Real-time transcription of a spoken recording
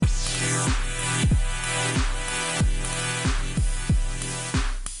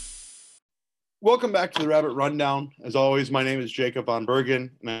Welcome back to the Rabbit Rundown. As always, my name is Jacob Von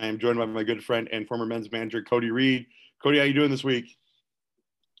Bergen, and I am joined by my good friend and former men's manager, Cody Reed. Cody, how you doing this week?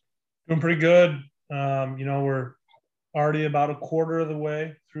 Doing pretty good. We're already about a quarter of the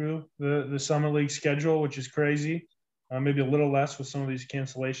way through the Summit League schedule, which is crazy. Maybe a little less with some of these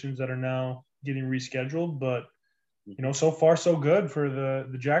cancellations that are now getting rescheduled, but so far so good for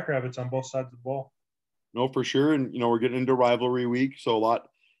the Jackrabbits on both sides of the ball. No, for sure. And we're getting into rivalry week, so a lot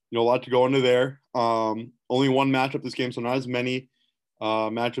to go into there. Only one matchup this game, so not as many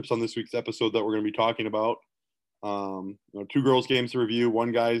matchups on this week's episode that we're going to be talking about. Two girls' games to review,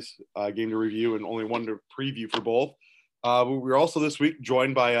 one guy's game to review, and only one to preview for both. We're also this week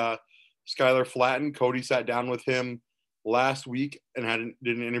joined by Skylar Flatten. Cody sat down with him last week and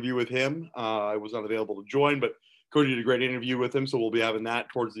did an interview with him. I was not available to join, but Cody did a great interview with him, so we'll be having that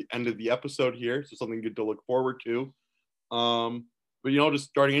towards the end of the episode here. So something good to look forward to. But just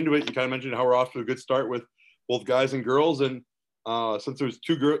starting into it, you kind of mentioned how we're off to a good start with both guys and girls, and since there's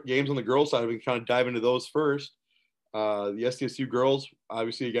two games on the girls' side, we can kind of dive into those first. The SDSU girls,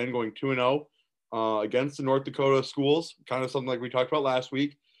 obviously, again going 2-0 against the North Dakota schools, kind of something like we talked about last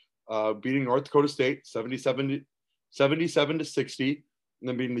week, beating North Dakota State 77 to 60, and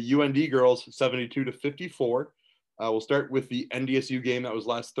then beating the UND girls 72 to 54. We'll start with the NDSU game that was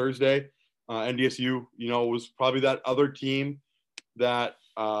last Thursday. NDSU, was probably that other team that,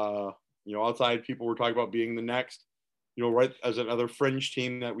 outside people were talking about being the next, right as another fringe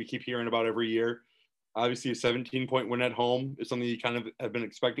team that we keep hearing about every year. Obviously, a 17-point win at home is something you kind of have been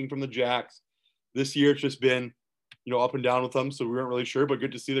expecting from the Jacks. This year, it's just been, up and down with them, so we weren't really sure, but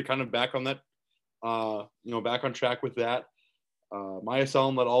good to see they're kind of back on that, back on track with that. Maya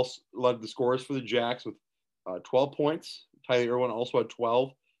Selm led the scores for the Jacks with 12 points. Tylee Irwin also had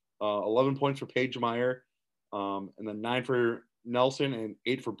 12. 11 points for Paige Meyer, and then 9 for Nelson and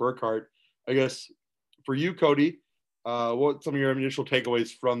 8 for Burkhart. I guess for you, Cody, what some of your initial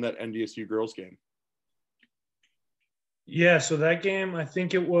takeaways from that NDSU girls game? Yeah, so that game, I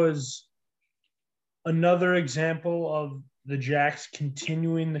think it was another example of the Jacks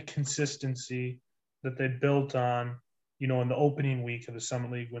continuing the consistency that they built on, in the opening week of the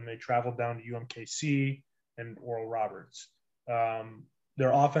Summit League when they traveled down to UMKC and Oral Roberts.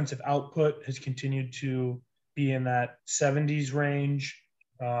 Their offensive output has continued to be in that 70s range.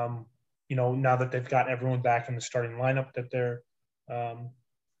 Now that they've got everyone back in the starting lineup that they're,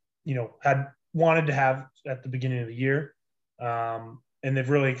 had wanted to have at the beginning of the year. And they've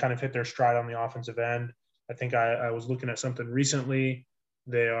really kind of hit their stride on the offensive end. I think I was looking at something recently.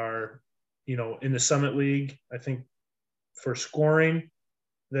 They are, in the Summit League, I think for scoring,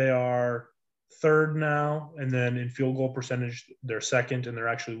 they are third now. And then in field goal percentage, they're second, and they're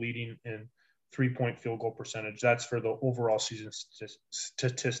actually leading in 3-point field goal percentage. That's for the overall season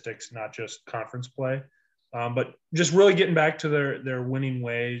statistics, not just conference play. But just really getting back to their winning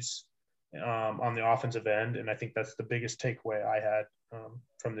ways on the offensive end. And I think that's the biggest takeaway I had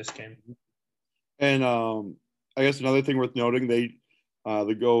from this game. And I guess another thing worth noting, the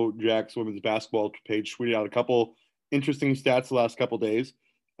Go Jacks women's basketball page tweeted out a couple interesting stats the last couple days.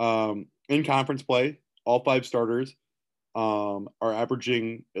 In conference play, all 5 starters are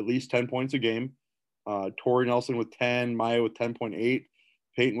averaging at least 10 points a game. Tori Nelson with 10, Maya with 10.8,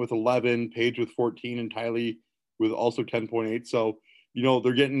 Peyton with 11, Paige with 14, and Tylee with also 10.8. So,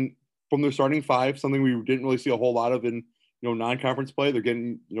 they're getting from their starting 5, something we didn't really see a whole lot of in, non-conference play. They're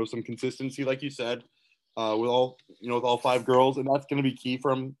getting, some consistency, like you said, with all 5 girls. And that's going to be key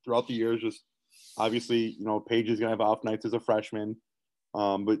for them throughout the years. Just obviously, Paige is going to have off nights as a freshman.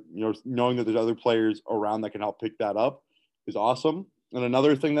 But, knowing that there's other players around that can help pick that up is awesome. And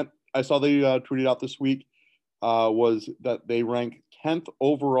another thing that I saw they tweeted out this week was that they rank 10th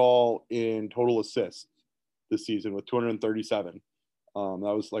overall in total assists this season with 237. That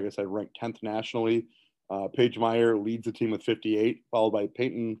was, like I said, ranked 10th nationally. Paige Meyer leads the team with 58, followed by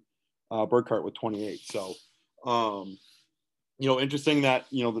Peyton Burkhart with 28. So, interesting that,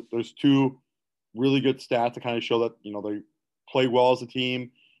 there's 2 really good stats to kind of show that, they play well as a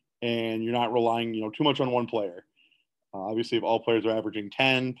team and you're not relying, too much on one player. Obviously, if all players are averaging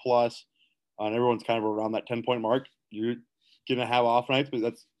 10 plus and everyone's kind of around that 10-point mark, you're going to have off nights, but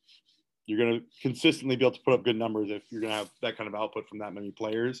you're going to consistently be able to put up good numbers if you're going to have that kind of output from that many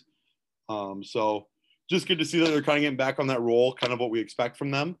players. So just good to see that they're kind of getting back on that roll, kind of what we expect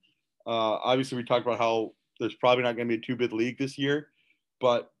from them. Obviously, we talked about how there's probably not going to be a 2-bid league this year,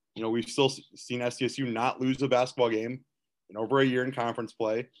 but, we've still seen SDSU not lose a basketball game in over a year in conference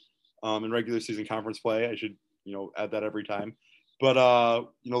play, in regular season conference play. I should, add that every time. But,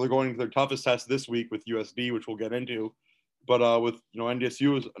 they're going into their toughest test this week with USD, which we'll get into. But with,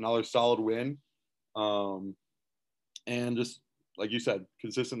 NDSU is another solid win. And just like you said,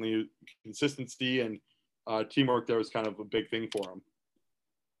 consistency and teamwork there was kind of a big thing for him.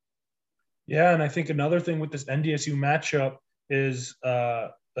 Yeah, and I think another thing with this NDSU matchup is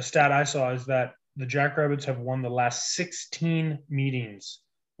a stat I saw is that the Jackrabbits have won the last 16 meetings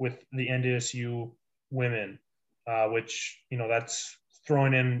with the NDSU women, which, that's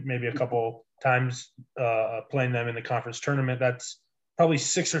throwing in maybe a couple times playing them in the conference tournament. That's probably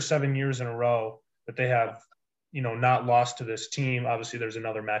 6 or 7 years in a row that they have, not lost to this team. Obviously, there's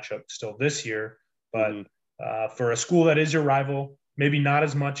another matchup still this year, but for a school that is your rival, maybe not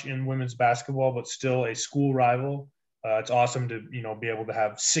as much in women's basketball, but still a school rival. It's awesome to, be able to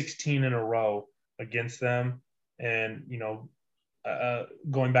have 16 in a row against them. And,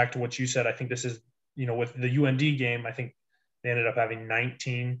 going back to what you said, I think this is, with the UND game, I think they ended up having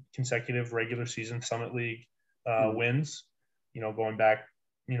 19 consecutive regular season Summit League wins, going back,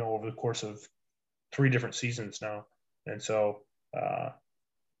 over the course of 3 different seasons now. And so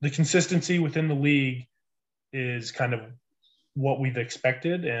the consistency within the league is kind of what we've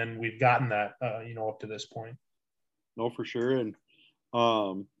expected, and we've gotten that, up to this point. No, for sure. And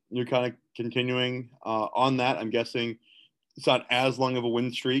you're kind of continuing on that. I'm guessing it's not as long of a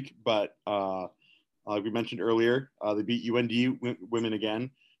win streak, but like we mentioned earlier, they beat UND women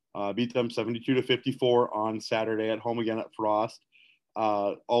again, beat them 72-54 on Saturday at home again at Frost.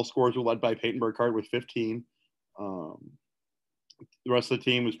 All scores were led by Peyton Burkhardt with 15. The rest of the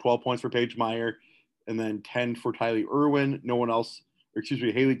team was 12 points for Paige Meyer, and then 10 for Tylee Irwin. No one else,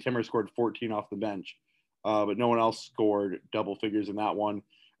 Haley Timmer scored 14 off the bench, but no one else scored double figures in that one.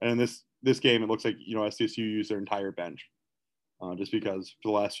 And in this game, it looks like, SDSU used their entire bench just because for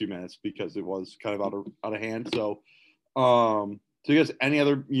the last few minutes, because it was kind of out of hand. So I guess any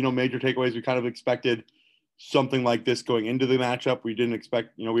other, major takeaways? We kind of expected something like this going into the matchup. We didn't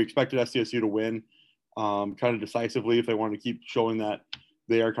expect, we expected SDSU to win kind of decisively if they wanted to keep showing that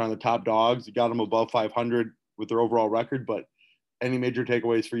they are kind of the top dogs. You got them above 500 with their overall record, but any major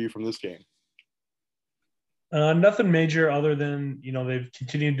takeaways for you from this game? Nothing major other than, they've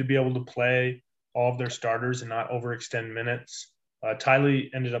continued to be able to play all of their starters and not overextend minutes. Tylee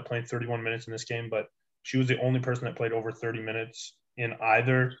ended up playing 31 minutes in this game, but she was the only person that played over 30 minutes in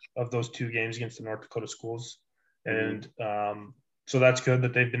either of those 2 games against the North Dakota schools. And so that's good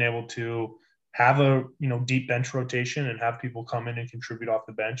that they've been able to have a, deep bench rotation and have people come in and contribute off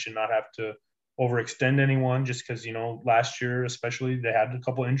the bench and not have to overextend anyone just because, last year, especially, they had a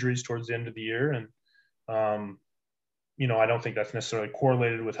couple injuries towards the end of the year. And, I don't think that's necessarily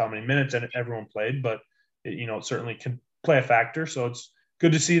correlated with how many minutes everyone played, but it certainly can play a factor. So it's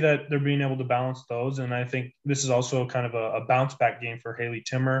good to see that they're being able to balance those. And I think this is also kind of a bounce back game for Haley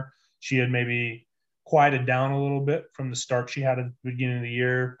Timmer. She had maybe quieted down a little bit from the start she had at the beginning of the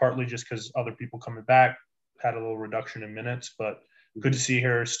year, partly just because other people coming back had a little reduction in minutes, but good to see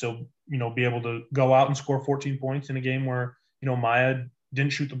her still, be able to go out and score 14 points in a game where, Maya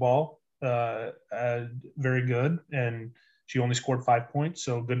didn't shoot the ball very good, and she only scored 5 points.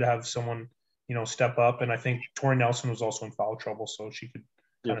 So good to have someone, step up. And I think Tori Nelson was also in foul trouble, so she could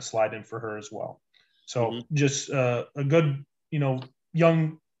kind of slide in for her as well. So just a good,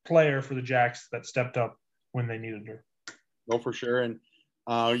 young player for the Jacks that stepped up when they needed her. No, for sure. And,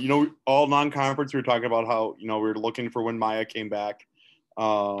 all non-conference, we were talking about how, we were looking for when Maya came back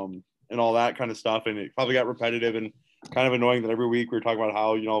and all that kind of stuff. And it probably got repetitive and kind of annoying that every week we were talking about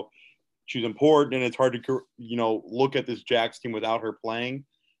how, she's important and it's hard to, look at this Jacks team without her playing.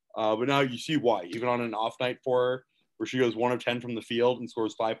 But now you see why. Even on an off night for her, where she goes 1 of 10 from the field and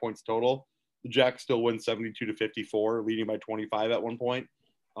scores 5 points total, the Jacks still win 72-54, leading by 25 at one point.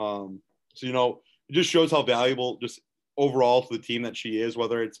 So, it just shows how valuable just overall to the team that she is,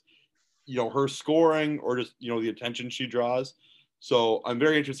 whether it's, her scoring or just, the attention she draws. So I'm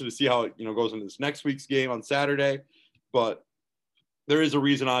very interested to see how it, goes into this next week's game on Saturday. But there is a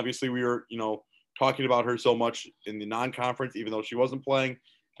reason, obviously, we were, talking about her so much in the non-conference, even though she wasn't playing.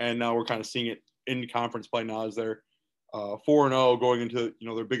 And now we're kind of seeing it in conference play now as they're 4-0 going into,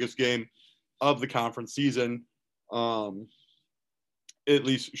 their biggest game of the conference season. At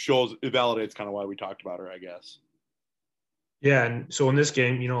least it validates kind of why we talked about her, I guess. Yeah. And so in this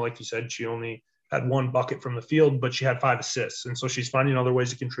game, like you said, she only had 1 bucket from the field, but she had 5 assists. And so she's finding other ways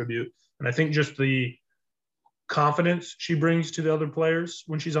to contribute. And I think just the confidence she brings to the other players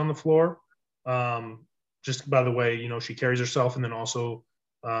when she's on the floor, just by the way, she carries herself, and then also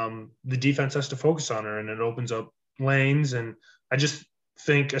the defense has to focus on her, and it opens up lanes. And I just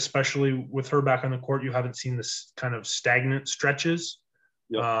think, especially with her back on the court, you haven't seen this kind of stagnant stretches.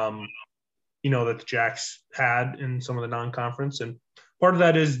 Yep. That the Jacks had in some of the non-conference, and part of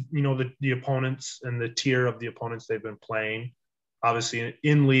that is, the opponents and the tier of the opponents they've been playing. Obviously,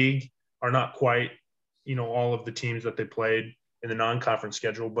 in league are not quite, all of the teams that they played in the non-conference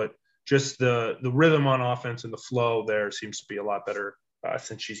schedule, but just the rhythm on offense and the flow there seems to be a lot better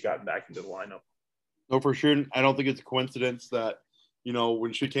since she's gotten back into the lineup. No, for sure. I don't think it's a coincidence that,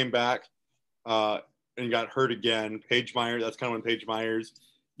 when she came back and got hurt again, Paige Myers, that's kind of when Paige Myers,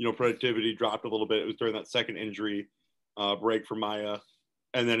 productivity dropped a little bit. It was during that second injury break for Maya.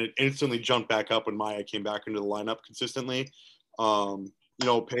 And then it instantly jumped back up when Maya came back into the lineup consistently.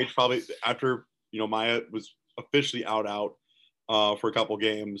 Paige probably, after, Maya was officially out for a couple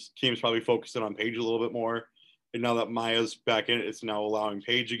games, teams probably focused in on Paige a little bit more. And now that Maya's back in, it's now allowing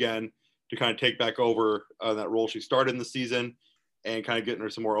Paige again to kind of take back over that role she started in the season and kind of getting her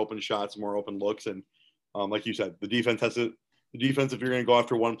some more open shots, more open looks. And like you said, the defense, if you're going to go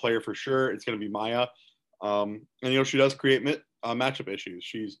after one player for sure, it's going to be Maya. And, she does create matchup issues.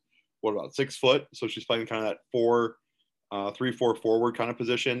 She's, about 6 foot? So she's playing kind of that 3-4 forward kind of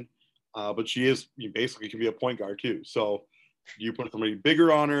position. But you basically can be a point guard too. So you put somebody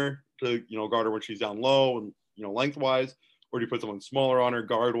bigger on her to, guard her when she's down low and, lengthwise, or do you put someone smaller on her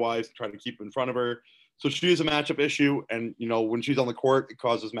guard wise to try to keep in front of her? So she is a matchup issue. And, when she's on the court, it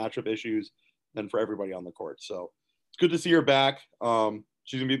causes matchup issues then for everybody on the court. So it's good to see her back.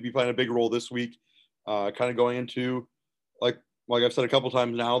 She's going to be playing a big role this week, kind of going into, like I've said a couple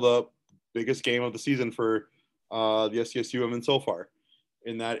times now, the biggest game of the season for the SDSU women so far.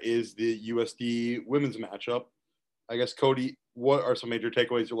 And that is the USD women's matchup. I guess, Cody, what are some major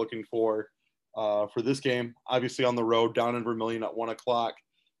takeaways you're looking for this game? Obviously on the road down in Vermilion at 1:00.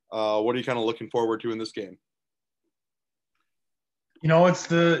 What are you kind of looking forward to in this game? It's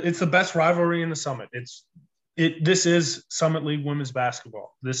the best rivalry in the Summit. This is Summit League women's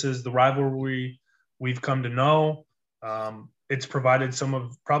basketball. This is the rivalry we've come to know. It's provided some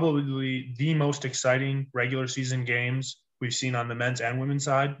of probably the most exciting regular season games we've seen on the men's and women's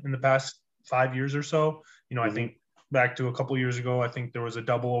side in the past 5 years or so. I think back to a couple years ago, I think there was a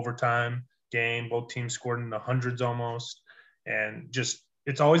double overtime game. Both teams scored in the hundreds almost. And just,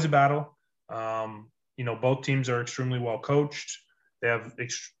 it's always a battle. Both teams are extremely well coached. They have,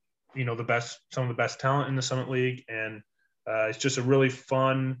 some of the best talent in the Summit League. And it's just a really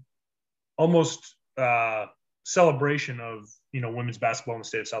fun, almost celebration of, women's basketball in the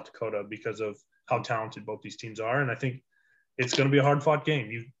state of South Dakota because of how talented both these teams are. And I think it's going to be a hard fought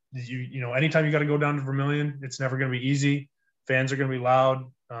game. Anytime you got to go down to Vermilion, it's never going to be easy. Fans are going to be loud.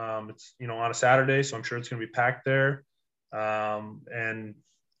 It's, on a Saturday, so I'm sure it's going to be packed there. I'm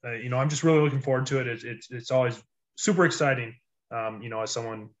just really looking forward to it. It's always super exciting, as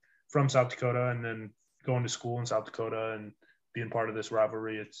someone from South Dakota and then going to school in South Dakota and being part of this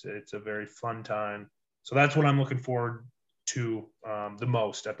rivalry. It's a very fun time. So that's what I'm looking forward to the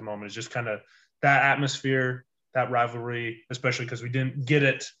most at the moment, is just kind of that atmosphere, that rivalry, especially because we didn't get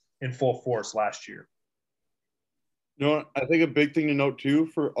it in full force last year. I think a big thing to note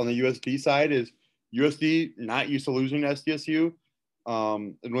too on the USD side is USD not used to losing to SDSU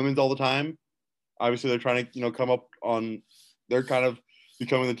in women's all the time. Obviously, they're trying to come up on. They're kind of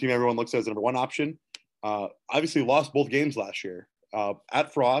becoming the team everyone looks at as the number one option. Obviously, lost both games last year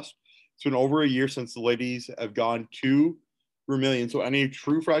at Frost. It's been over a year since the ladies have gone to Vermilion. So any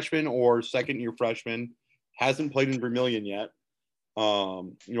true freshman or second-year freshman hasn't played in Vermilion yet.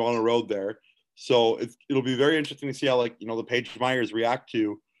 On the road there. So it'll be very interesting to see how the Paige Myers react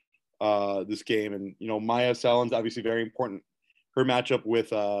to this game. And Maya Salins obviously very important. Her matchup with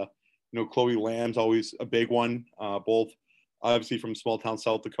Chloe Lamb's always a big one. Both obviously from small town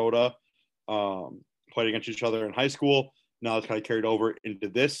South Dakota, played against each other in high school. Now it's kind of carried over into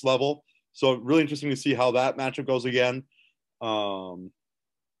this level. So really interesting to see how that matchup goes again. Always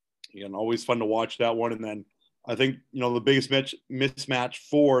fun to watch that one. And then I think, the biggest mismatch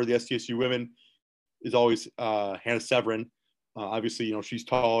for the SDSU women is always Hannah Severin. Obviously, she's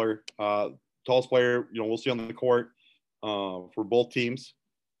taller, tallest player, we'll see on the court for both teams.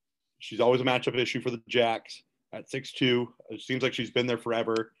 She's always a matchup issue for the Jacks at 6'2". It seems like she's been there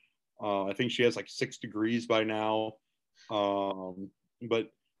forever. I think she has 6 degrees by now.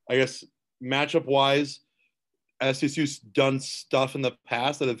 But I guess matchup-wise, SDSU's done stuff in the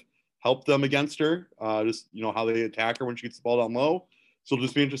past that have helped them against her, just, how they attack her when she gets the ball down low. So it'll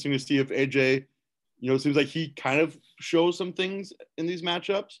just be interesting to see if AJ, it seems like he kind of shows some things in these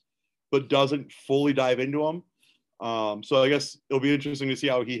matchups, but doesn't fully dive into them. So I guess it'll be interesting to see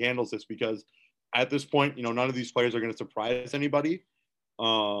how he handles this, because at this point, none of these players are going to surprise anybody.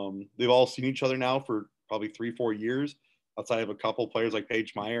 They've all seen each other now for probably 3-4 years, outside of a couple players like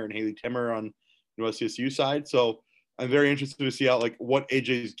Paige Meyer and Haley Timmer on the SDSU side. So I'm very interested to see what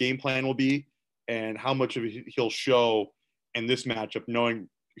AJ's game plan will be and how much of it he'll show in this matchup, knowing,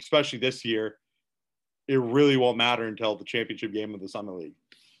 especially this year, it really won't matter until the championship game of the Summit League.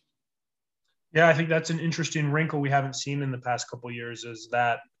 Yeah, I think that's an interesting wrinkle we haven't seen in the past couple of years is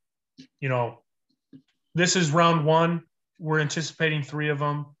that, this is round one. We're anticipating 3 of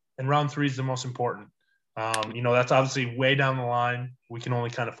them, and round 3 is the most important. That's obviously way down the line. We can only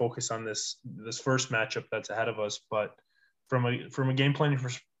kind of focus on this first matchup that's ahead of us. But from a game planning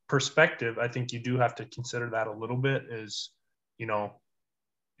perspective, I think you do have to consider that a little bit. Is you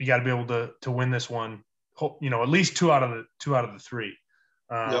got to be able to win this one. At least two out of the 3.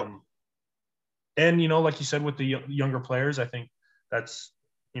 Yep. And like you said with the younger players, I think that's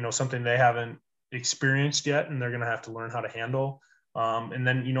something they haven't experienced yet, and they're going to have to learn how to handle. And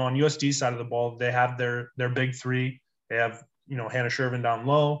then, on USD's side of the ball, they have their big 3. They have, Hannah Shervin down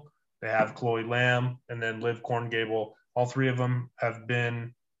low. They have Chloe Lamb and then Liv Korngable. All 3 of them have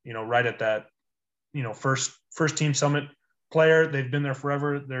been, right at that, first team Summit player. They've been there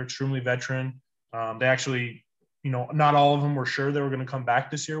forever. They're extremely veteran. They actually, not all of them were sure they were going to come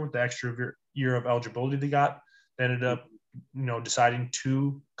back this year with the extra year of eligibility they got. They ended up, deciding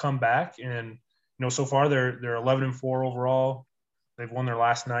to come back. And, so far they're 11-4 overall. They've won their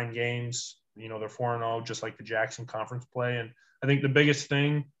last 9 games. They're 4-0, just like the Jackson Conference play. And I think the biggest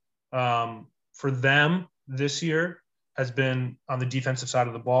thing for them this year has been on the defensive side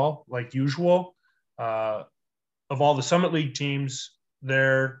of the ball, like usual. Of all the Summit League teams,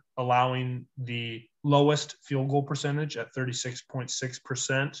 they're allowing the lowest field goal percentage at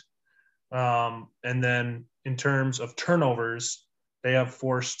 36.6%. And then in terms of turnovers, they have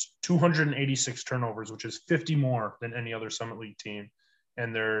forced 286 turnovers, which is 50 more than any other Summit League team.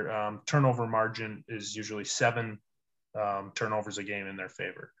 And their turnover margin is usually 7 turnovers a game in their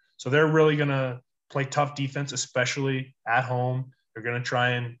favor. So they're really going to play tough defense, especially at home. They're going to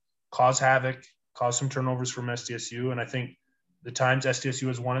try and cause havoc, cause some turnovers from SDSU. And I think the times SDSU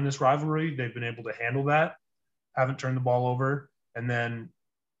has won in this rivalry, they've been able to handle that, haven't turned the ball over, and then,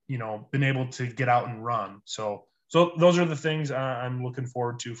 been able to get out and run. So those are the things I'm looking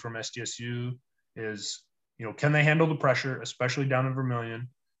forward to from SDSU is, can they handle the pressure, especially down in Vermilion,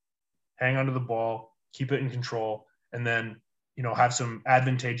 hang onto the ball, keep it in control, and then, have some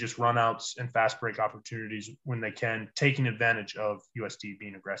advantageous runouts and fast break opportunities when they can, taking advantage of USD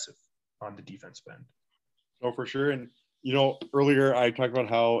being aggressive on the defense end. Oh, for sure. And, earlier I talked about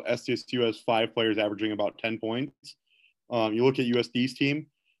how SDSU has 5 players averaging about 10 points. You look at USD's team,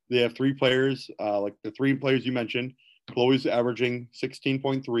 they have 3 players, like the 3 players you mentioned. Chloe's averaging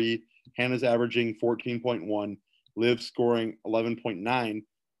 16.3, Hannah's averaging 14.1, Liv scoring 11.9.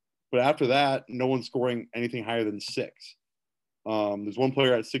 But after that, no one's scoring anything higher than 6. There's 1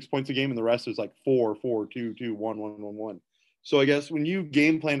 player at 6 points a game, and the rest is like 4, 4, 2, 2, 1, 1, 1, 1. So I guess when you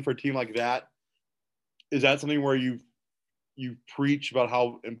game plan for a team like that, is that something where you preach about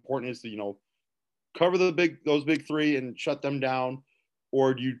how important it is to, cover those big 3 and shut them down?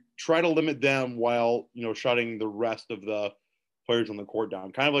 Or do you try to limit them while, shutting the rest of the players on the court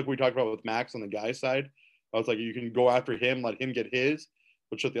down? Kind of like we talked about with Max on the guy side. I was like, you can go after him, let him get his,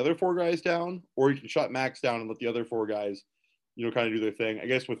 but shut the other 4 guys down, or you can shut Max down and let the other 4 guys, kind of do their thing. I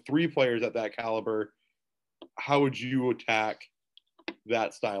guess with 3 players at that caliber, how would you attack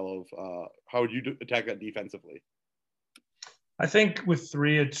that style of how would you attack that defensively? I think with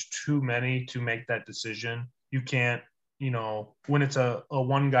 3, it's too many to make that decision. You can't, when it's a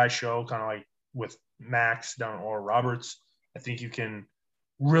one guy show, kind of like with Max down or Roberts, I think you can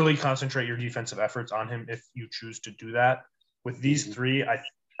really concentrate your defensive efforts on him if you choose to do that. With these 3,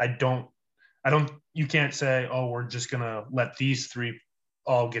 I don't, you can't say, oh, we're just going to let these 3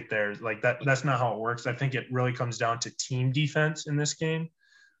 all get there. Like that's not how it works. I think it really comes down to team defense in this game.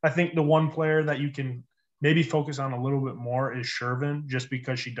 I think the one player that you can maybe focus on a little bit more is Shervin, just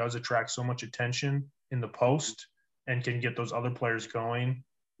because she does attract so much attention in the post and can get those other players going,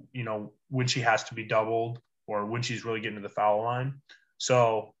 when she has to be doubled or when she's really getting to the foul line.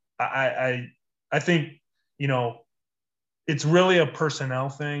 So I think, it's really a personnel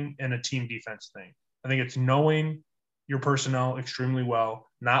thing and a team defense thing. I think it's knowing your personnel extremely well,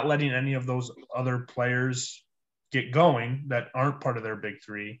 not letting any of those other players get going that aren't part of their big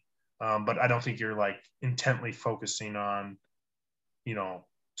 3. But I don't think you're like intently focusing on,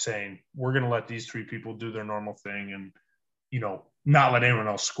 saying we're going to let these 3 people do their normal thing and, not let anyone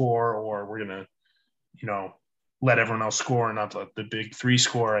else score, or we're going to, let everyone else score and not let the big 3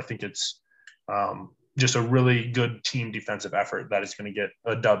 score. I think it's just a really good team defensive effort that is going to get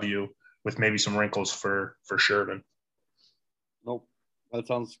a W with maybe some wrinkles for Shervin. Nope. That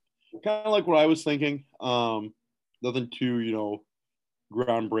sounds kind of like what I was thinking. nothing too,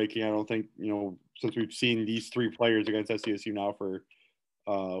 groundbreaking. I don't think, since we've seen these three players against SDSU now for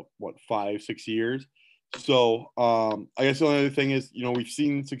 5-6 years. So I guess the only other thing is, we've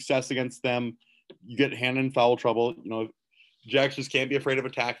seen success against them. You get Hannah in foul trouble. Jacks just can't be afraid of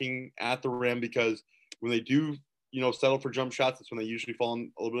attacking at the rim, because when they do, settle for jump shots, that's when they usually fall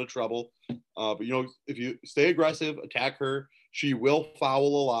in a little bit of trouble. But if you stay aggressive, attack her, she will foul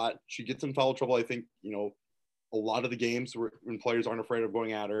a lot. She gets in foul trouble, I think, a lot of the games when players aren't afraid of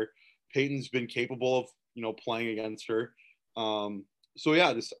going at her. Peyton's been capable of, playing against her. So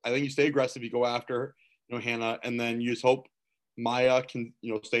yeah, I think you stay aggressive, you go after, Hannah, and then you just hope Maya can,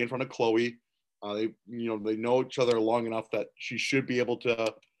 stay in front of Chloe. They know each other long enough that she should be able to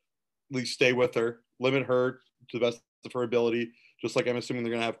at least stay with her, limit her to the best of her ability, just like I'm assuming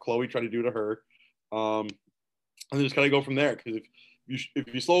they're going to have Chloe try to do to her. And they just kind of go from there, because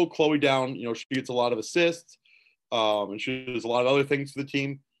if you slow Chloe down, she gets a lot of assists, and she does a lot of other things for the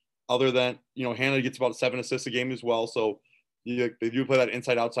team, other than, Hannah gets about 7 assists a game as well. So they do play that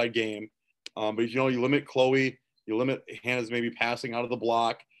inside-outside game. But, you limit Chloe, you limit Hannah's maybe passing out of the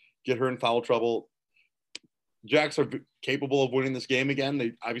block, get her in foul trouble. Jacks are capable of winning this game again.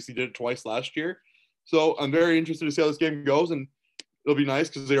 They obviously did it twice last year. So I'm very interested to see how this game goes, and it'll be nice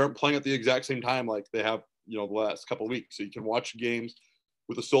because they aren't playing at the exact same time like they have, the last couple of weeks. So you can watch games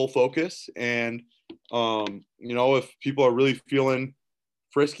with a sole focus. And, if people are really feeling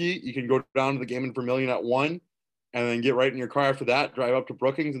frisky, you can go down to the game in Vermilion at 1 and then get right in your car after that, drive up to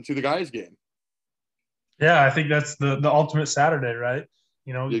Brookings and see the guys game. Yeah, I think that's the ultimate Saturday, right?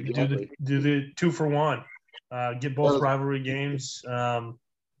 Exactly. do the 2-for-1, get both rivalry games,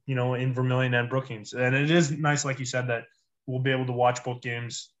 in Vermilion and Brookings. And it is nice, like you said, that we'll be able to watch both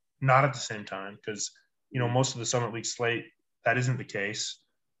games not at the same time, because, most of the Summit League slate, that isn't the case.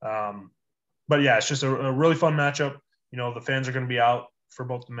 But yeah, it's just a really fun matchup. The fans are going to be out for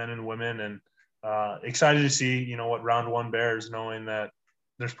both the men and the women, and excited to see, what round 1 bears, knowing that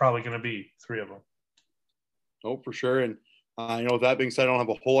there's probably going to be 3 of them. Oh, for sure. And, with that being said, I don't have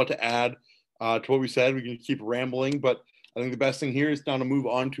a whole lot to add to what we said. We can keep rambling, but I think the best thing here is now to move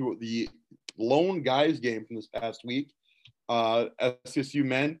on to the lone guys game from this past week. SDSU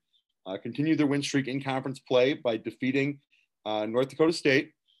men continued their win streak in conference play by defeating North Dakota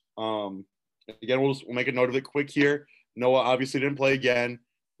State. Again, we'll make a note of it quick here. Noah obviously didn't play again.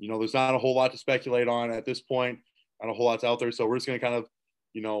 There's not a whole lot to speculate on at this point. Not a whole lot's out there. So we're just going to kind of,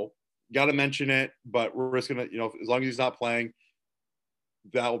 got to mention it, but we're just going to, as long as he's not playing,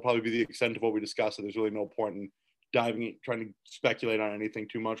 that will probably be the extent of what we discussed. So there's really no point in trying to speculate on anything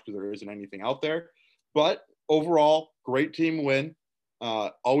too much, because there isn't anything out there. But overall, great team win.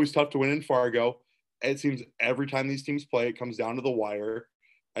 Always tough to win in Fargo. It seems every time these teams play, it comes down to the wire.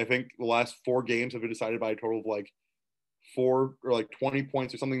 I think the last 4 games have been decided by a total of 4 or 20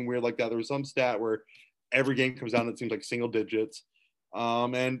 points or something weird like that. There was some stat where every game comes down, it seems like single digits.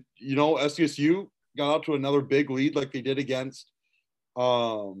 And, SDSU got out to another big lead like they did against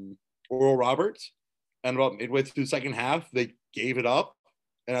Oral Roberts. And about midway through the second half, they gave it up.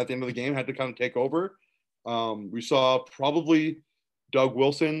 And at the end of the game, had to kind of take over. We saw probably Doug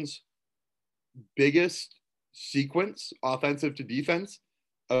Wilson's biggest sequence, offensive to defense,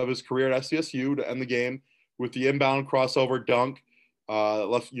 of his career at SDSU to end the game with the inbound crossover dunk,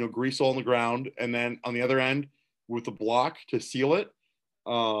 left Greasel on the ground, and then on the other end with the block to seal it.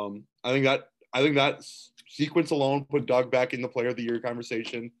 I think that sequence alone put Doug back in the Player of the Year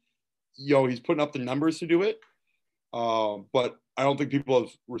conversation. He's putting up the numbers to do it, but I don't think people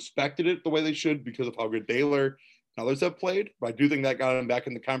have respected it the way they should because of how good Baylor and others have played. But I do think that got him back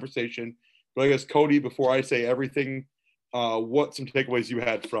in the conversation. But I guess, Cody, before I say everything, what some takeaways you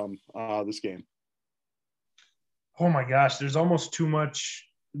had from this game? Oh my gosh, there's almost too much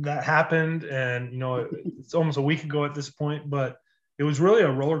that happened, and it's almost a week ago at this point, but it was really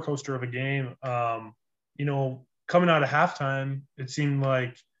a roller coaster of a game. Coming out of halftime, it seemed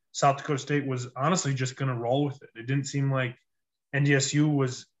like South Dakota State was honestly just going to roll with it. It didn't seem like NDSU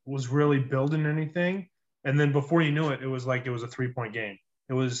was really building anything, and then before you knew it, it was a 3-point game.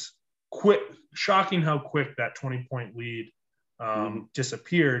 It was quick, shocking how quick that 20-point lead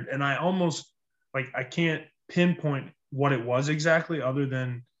disappeared, and I almost I can't pinpoint what it was exactly, other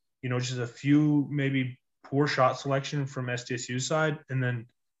than just a few maybe poor shot selection from SDSU side, and then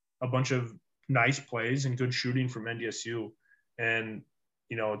a bunch of nice plays and good shooting from NDSU. And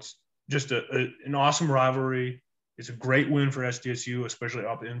it's just an awesome rivalry. It's a great win for SDSU, especially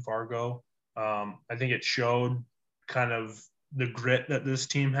up in Fargo. I think it showed kind of the grit that this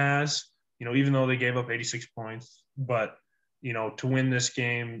team has, even though they gave up 86 points, but to win this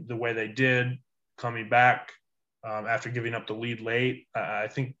game the way they did, coming back after giving up the lead late. I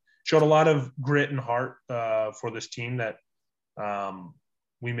think showed a lot of grit and heart for this team that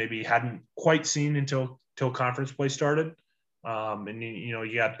we maybe hadn't quite seen until conference play started. And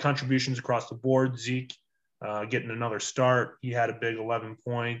you had contributions across the board. Zeke getting another start. He had a big 11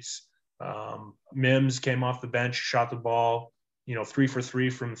 points. Mims came off the bench, shot the ball, 3 for 3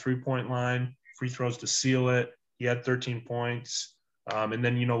 from the 3-point line, free throws to seal it. He had 13 points. And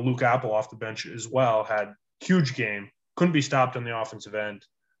then, Luke Apple off the bench as well had huge game, couldn't be stopped on the offensive end.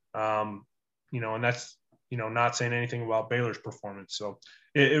 And that's, not saying anything about Baylor's performance. So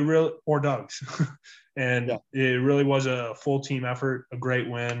it really, or Doug's. And yeah, it really was a full team effort, a great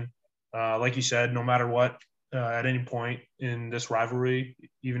win. Like you said, no matter what, at any point in this rivalry,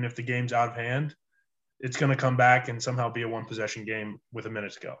 even if the game's out of hand, it's going to come back and somehow be a 1-possession game with a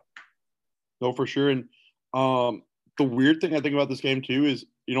minute to go. No, for sure. And the weird thing I think about this game too is,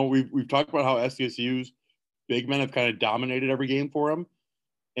 we've talked about how SDSU's big men have kind of dominated every game for them.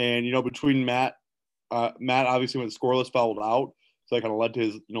 And, between Matt obviously went scoreless, fouled out. So that kind of led to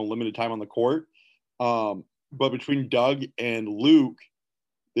his, limited time on the court. But between Doug and Luke,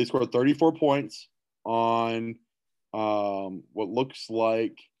 they scored 34 points on what looks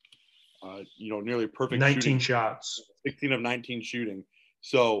like, nearly perfect 19 shooting. shots. 16 of 19 shooting.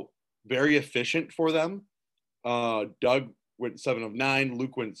 So very efficient for them. Doug went 7 of 9.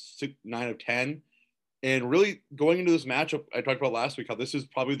 Luke went 9 of 10. And really going into this matchup, I talked about last week how this is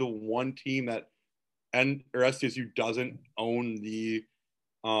probably the one team that SDSU doesn't own the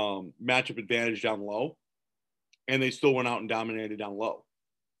matchup advantage down low. And they still went out and dominated down low.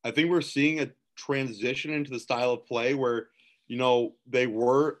 I think we're seeing a transition into the style of play where, they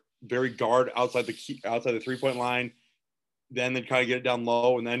were very guard outside the 3-point line. Then they'd kind of get it down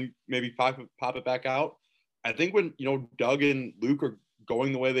low and then maybe pop it back out. I think when, Doug and Luke are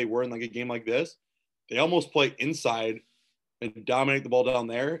going the way they were in like a game like this, they almost play inside and dominate the ball down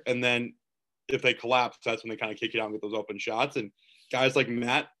there. And then if they collapse, that's when they kind of kick it out and get those open shots. And guys like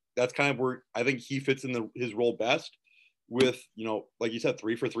Matt, that's kind of where I think he fits in his role best with, like you said,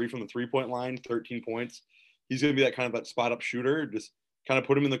 3 for 3 from the 3-point line, 13 points. He's going to be that kind of that spot up shooter. Just kind of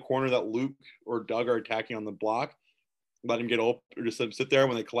put him in the corner that Luke or Doug are attacking on the block. Let him get open or just let him sit there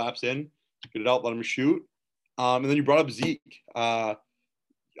when they collapse in, get it out, let him shoot. And then you brought up Zeke.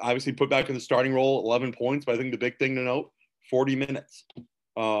 Obviously put back in the starting role, 11 points. But I think the big thing to note, 40 minutes.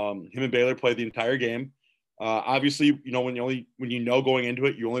 Him and Baylor played the entire game. Obviously, when going into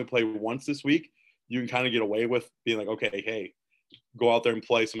it, you only play once this week, you can kind of get away with being like, okay, hey, go out there and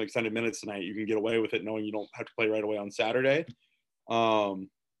play some extended minutes tonight. You can get away with it knowing you don't have to play right away on Saturday.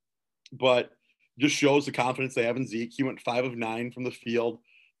 But just shows the confidence they have in Zeke. He went 5 of 9 from the field.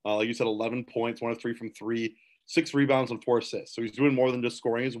 Like you said, 11 points, 1 of 3 from 3, 6 rebounds and 4 assists. So he's doing more than just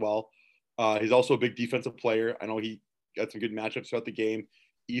scoring as well. He's also a big defensive player. I know he got some good matchups throughout the game.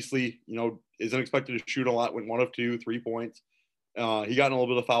 Easley, isn't expected to shoot a lot, went 1 of 2, 3 points. He got in a little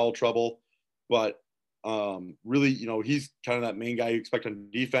bit of foul trouble, but really, he's kind of that main guy you expect on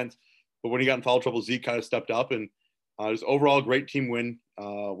defense. But when he got in foul trouble, Zeke kind of stepped up, and just overall great team win.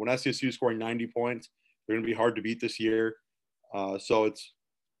 When SDSU is scoring 90 points, they're going to be hard to beat this year. So it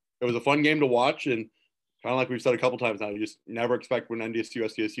was a fun game to watch, and kind of like we've said a couple times now, you just never expect when NDSU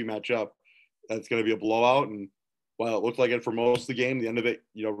SDSU match up that's going to be a blowout. And while it looked like it for most of the game, the end of it,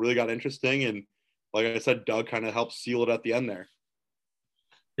 really got interesting. And like I said, Doug kind of helped seal it at the end there.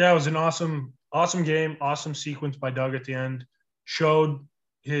 Yeah, it was an awesome game, awesome sequence by Doug at the end. Showed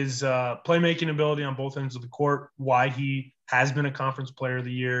his playmaking ability on both ends of the court, why he has been a conference player of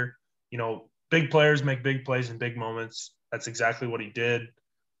the year. Big players make big plays in big moments. That's exactly what he did.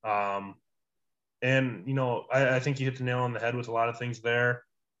 And, I think he hit the nail on the head with a lot of things there.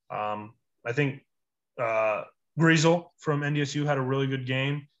 I think Griesel from NDSU had a really good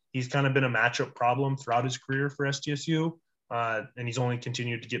game. He's kind of been a matchup problem throughout his career for SDSU. And he's only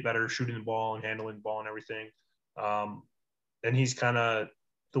continued to get better shooting the ball and handling the ball and everything. And he's kind of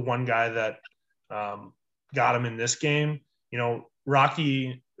the one guy that got him in this game.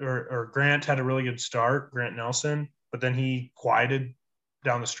 Rocky or Grant had a really good start, Grant Nelson, but then he quieted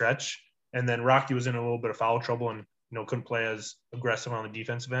down the stretch. And then Rocky was in a little bit of foul trouble and, couldn't play as aggressive on the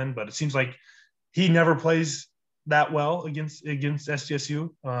defensive end. But it seems like he never plays that well against SDSU.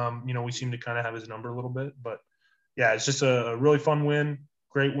 We seem to kind of have his number a little bit. But, yeah, it's just a really fun win,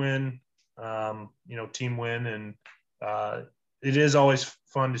 great win, team win. And it is always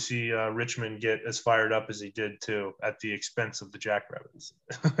fun to see Richmond get as fired up as he did, too, at the expense of the Jackrabbits.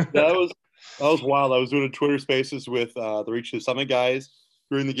 That was wild. I was doing a Twitter Spaces with the Reach to the Summit guys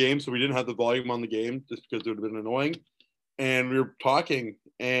during the game, so we didn't have the volume on the game just because it would have been annoying. And we were talking,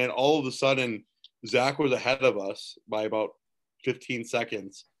 and all of a sudden, Zach was ahead of us by about 15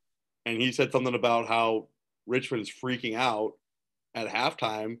 seconds. And he said something about how Richmond's freaking out at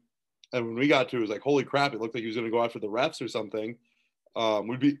halftime. And when we got to it, was like, holy crap, it looked like he was going to go after the refs or something.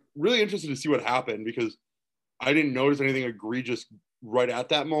 We'd be really interested to see what happened because I didn't notice anything egregious right at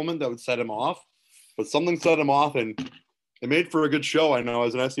that moment that would set him off. But something set him off, and it made for a good show. I know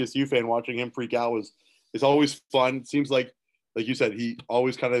as an SDSU fan, watching him freak out is always fun. It seems like you said, he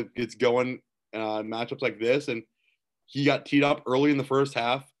always kind of gets going in matchups like this. And he got teed up early in the first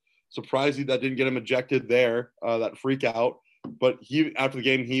half. Surprised that didn't get him ejected there, that freak out. But he, after the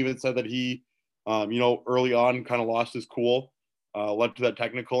game, he even said that he, early on kind of lost his cool, led to that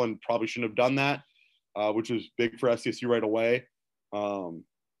technical and probably shouldn't have done that, which was big for SDSU right away.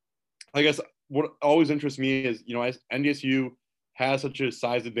 I guess what always interests me is, as NDSU has such a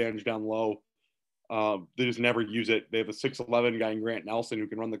size advantage down low, they just never use it. They have a 6'11" guy in Grant Nelson who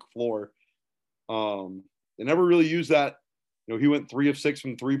can run the floor. They never really use that. He went 3 of 6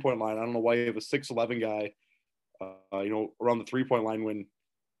 from 3-point line. I don't know why you have a 6'11" guy, around the 3-point line when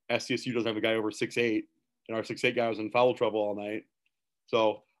SDSU doesn't have a guy over 6'8", and our 6'8" guy was in foul trouble all night.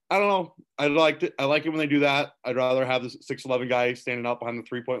 So I don't know. I like it when they do that. I'd rather have this 6'11" guy standing up behind the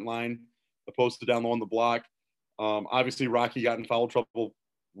 3-point line opposed to down low on the block. Obviously, Rocky got in foul trouble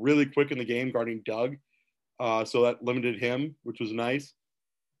really quick in the game guarding Doug, so that limited him, which was nice.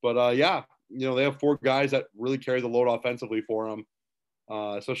 But they have 4 guys that really carry the load offensively for them,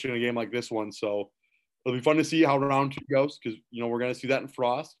 especially in a game like this one. So it'll be fun to see how round 2 goes because, we're going to see that in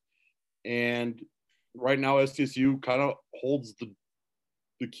Frost. And right now, SDSU kind of holds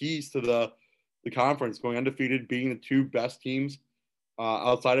the keys to the conference, going undefeated, being the 2 best teams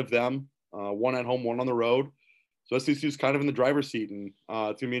outside of them, one at home, one on the road. So SDSU is kind of in the driver's seat, and it's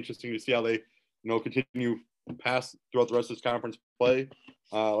going to be interesting to see how they, continue pass throughout the rest of this conference play.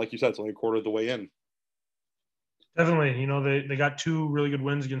 Like you said, it's only a quarter of the way in. Definitely. They got 2 really good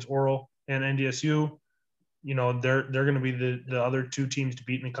wins against Oral and NDSU. They're going to be the other 2 teams to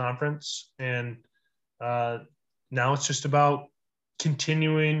beat in the conference. And now it's just about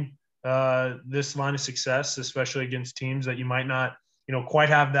continuing this line of success, especially against teams that you might not, quite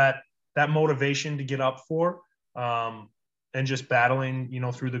have that motivation to get up for, and just battling,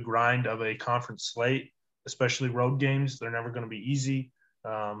 through the grind of a conference slate, especially road games. They're never going to be easy.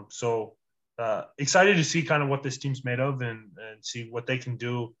 So excited to see kind of what this team's made of and see what they can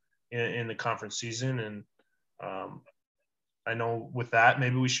do in the conference season. And I know with that,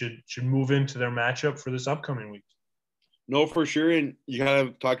 maybe we should move into their matchup for this upcoming week. No, for sure. And you kind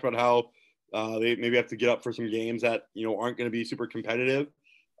of talked about how they maybe have to get up for some games that, aren't going to be super competitive.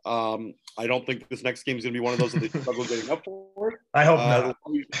 I don't think this next game is going to be one of those that they struggle getting up for. I hope not.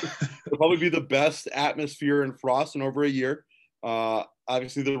 It'll probably be the best atmosphere in Frost in over a year.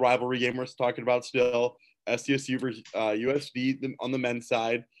 Obviously, the rivalry game we're talking about still, SDSU versus USD on the men's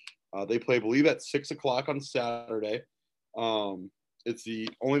side. They play, I believe, at 6 o'clock on Saturday. It's the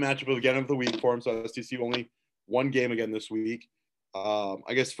only matchup again of the week for them, so SDSU only one game again this week.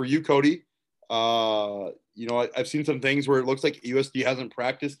 I guess for you, Cody, I've seen some things where it looks like USD hasn't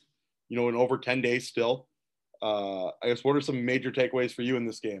practiced, in over 10 days still. I guess what are some major takeaways for you in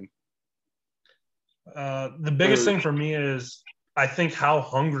this game? The biggest thing for me is I think how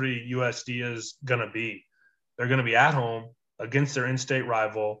hungry USD is going to be. They're going to be at home against their in-state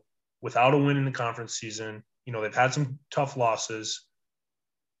rival without a win in the conference season. They've had some tough losses.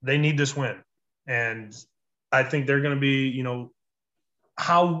 They need this win. And I think they're going to be,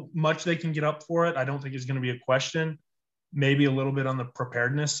 how much they can get up for it, I don't think is going to be a question. Maybe a little bit on the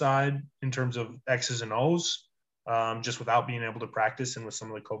preparedness side in terms of X's and O's, just without being able to practice and with some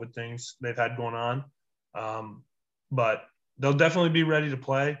of the COVID things they've had going on. But they'll definitely be ready to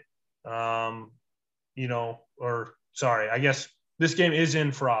play. I guess this game is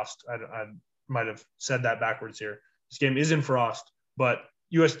in Frost. I might have said that backwards here. This game is in Frost, but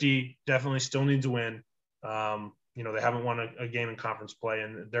USD definitely still needs a win. They haven't won a game in conference play,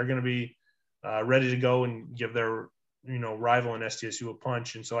 and they're going to be ready to go and give their, rival in SDSU a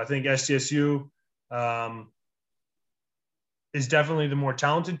punch. And so I think SDSU is definitely the more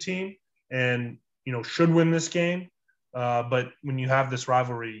talented team and, should win this game. But when you have this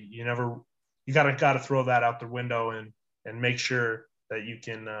rivalry, you got to throw that out the window and make sure that you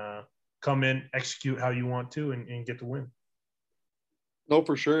can come in, execute how you want to, and get the win. No,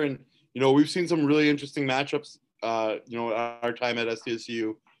 for sure. And, we've seen some really interesting matchups, our time at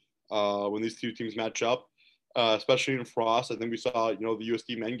SDSU when these 2 teams match up, especially in Frost. I think we saw, the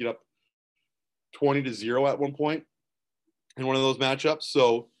USD men get up 20-0 at one point in one of those matchups.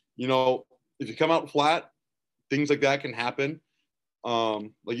 So, if you come out flat, things like that can happen.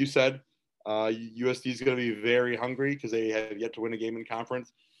 Like you said, USD is going to be very hungry because they have yet to win a game in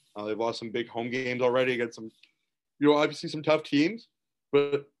conference. They've lost some big home games already against some, obviously some tough teams,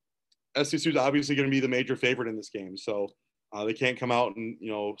 but SDSU is obviously going to be the major favorite in this game. So they can't come out and,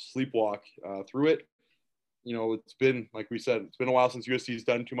 sleepwalk through it. It's been, like we said, it's been a while since USD's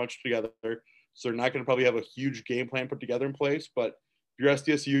done too much together. So they're not going to probably have a huge game plan put together in place. But if you're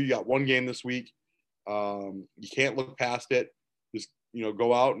SDSU, you got one game this week. You can't look past it. Just,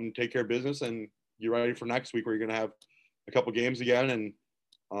 go out and take care of business and get ready for next week where you're going to have a couple games again and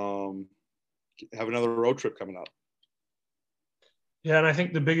have another road trip coming up. Yeah, and I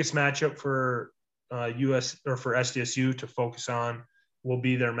think the biggest matchup for US or for SDSU to focus on will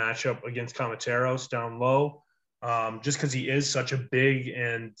be their matchup against Cometeros down low, just because he is such a big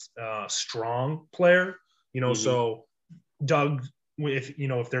and strong player. So Doug,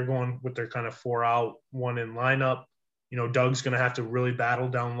 if they're going with their kind of 4-out, 1-in lineup, Doug's going to have to really battle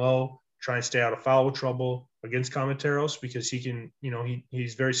down low, try and stay out of foul trouble against Cometeros because he can,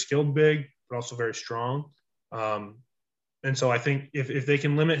 he's very skilled big, but also very strong. And so I think if they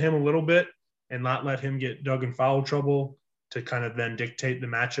can limit him a little bit and not let him get Doug in foul trouble to kind of then dictate the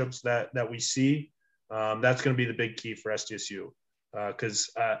matchups that we see, that's going to be the big key for SDSU. Because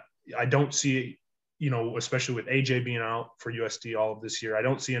I don't see, especially with AJ being out for USD all of this year, I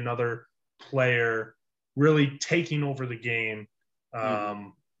don't see another player really taking over the game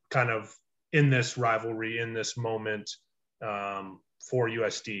kind of in this rivalry, in this moment for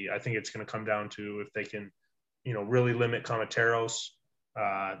USD. I think it's going to come down to if they can, really limit Cometeros,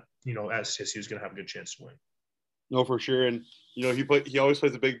 SDSU is going to have a good chance to win. No, for sure. And, he always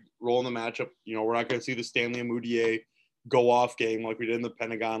plays a big role in the matchup. We're not going to see the Stanley Amudier go-off game like we did in the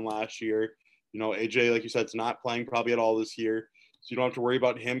Pentagon last year. AJ, like you said, is not playing probably at all this year. So you don't have to worry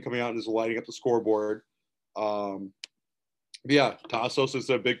about him coming out and just lighting up the scoreboard. Yeah, Tassos is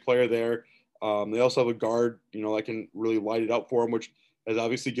a big player there. They also have a guard, that can really light it up for him, which has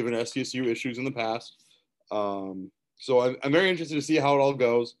obviously given SDSU issues in the past. So I'm very interested to see how it all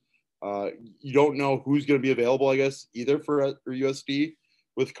goes. You don't know who's going to be available, I guess, either for USD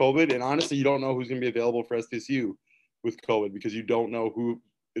with COVID. And honestly, you don't know who's going to be available for SDSU with COVID because you don't know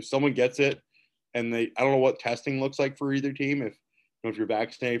if someone gets it and I don't know what testing looks like for either team. If you're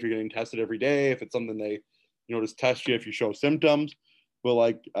vaccinated, if you're getting tested every day, if it's something they, just test you if you show symptoms.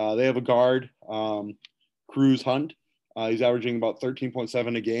 But they have a guard, Cruz Hunt. He's averaging about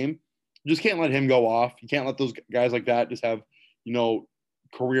 13.7 a game. You just can't let him go off. You can't let those guys like that just have,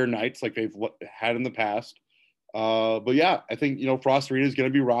 career nights like they've had in the past. But yeah, I think, Frost Arena is going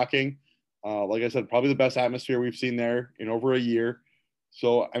to be rocking. Like I said, probably the best atmosphere we've seen there in over a year.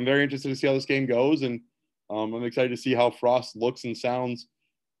 So I'm very interested to see how this game goes. And I'm excited to see how Frost looks and sounds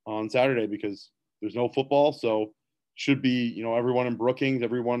on Saturday because there's no football. So should be, everyone in Brookings,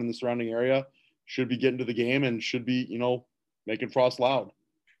 everyone in the surrounding area should be getting to the game and should be, making Frost loud.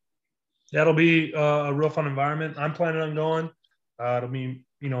 That'll be a real fun environment. I'm planning on going. It'll be,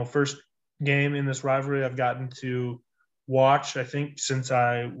 first game in this rivalry I've gotten to watch, I think, since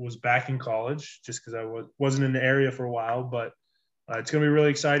I was back in college, just because I wasn't in the area for a while. But it's going to be really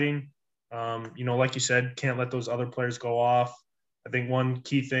exciting. Like you said, can't let those other players go off. I think one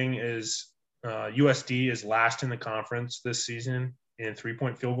key thing is USD is last in the conference this season in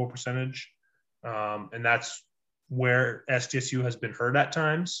 3-point field goal percentage. And that's where SDSU has been hurt at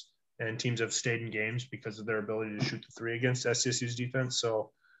times. And teams have stayed in games because of their ability to shoot the three against SDSU's defense.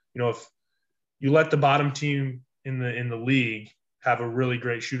 So, if you let the bottom team in the league have a really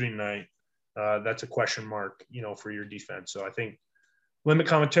great shooting night, that's a question mark, for your defense. So I think limit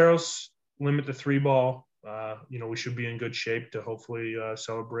Cometeros, limit the three ball. We should be in good shape to hopefully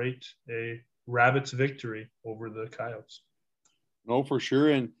celebrate a Rabbits victory over the Coyotes. No, for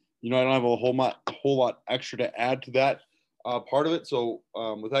sure. And, I don't have a whole lot extra to add to that part of it. So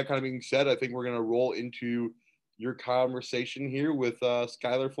with that kind of being said, I think we're going to roll into your conversation here with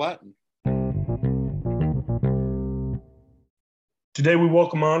Skylar Flatten. Today we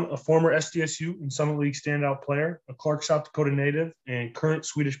welcome on a former SDSU and Summit League standout player, a Clark, South Dakota native, and current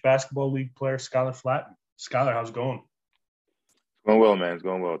Swedish Basketball League player, Skylar Flatten. Skylar, how's it going? It's going well, man. It's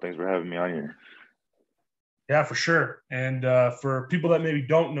going well. Thanks for having me on here. Yeah, for sure. And for people that maybe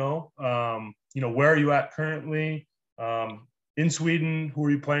don't know, where are you at currently? In Sweden, who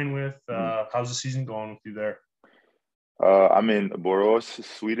are you playing with? How's the season going with you there? I'm in Borås,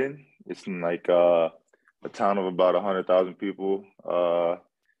 Sweden. It's in a town of about 100,000 people.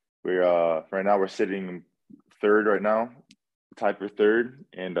 We're right now we're sitting third right now, tied for third,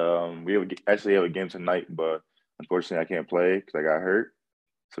 and we actually have a game tonight, but unfortunately I can't play because I got hurt.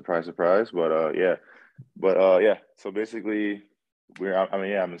 Surprise, surprise. But yeah. So basically,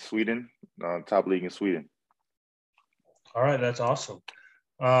 I'm in Sweden, top league in Sweden. All right, that's awesome.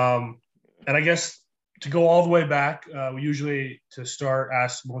 And I guess to go all the way back, we usually to start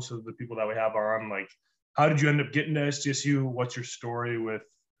ask most of the people that we have are on like, how did you end up getting to SDSU? What's your story with,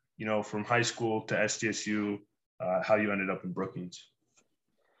 from high school to SDSU? How you ended up in Brookings?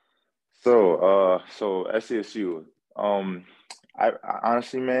 So SDSU. I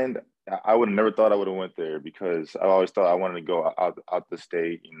honestly, man, I would have never thought I would have went there because I always thought I wanted to go out the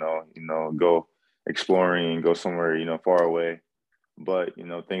state, go exploring, go somewhere, far away. But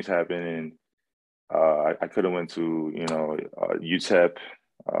things happen, and I could have went to UTEP,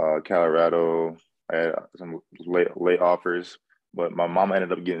 Colorado. I had some late offers, but my mom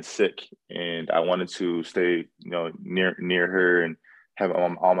ended up getting sick, and I wanted to stay near her and have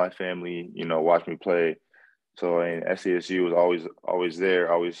all my family watch me play. So and SDSU was always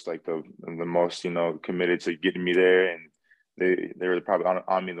there, always like the most committed to getting me there, and they were probably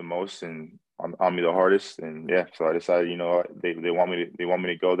on me the most and on me the hardest. And yeah, so I decided they want me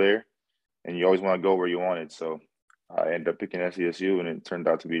to go there, and you always want to go where you want it. So I ended up picking SDSU, and it turned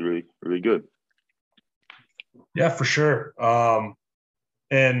out to be really really good. Yeah, for sure. And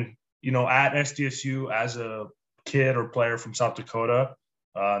at SDSU as a kid or player from South Dakota,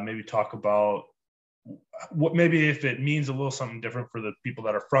 maybe talk about what maybe if it means a little something different for the people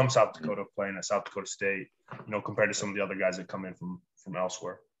that are from South Dakota playing at South Dakota State, compared to some of the other guys that come in from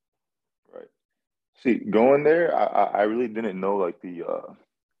elsewhere. Right. See, going there, I really didn't know like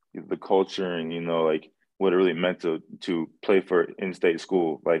the culture and like what it really meant to play for in-state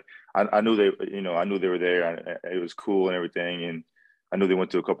school. Like I knew I knew they were there, and it was cool and everything, and I knew they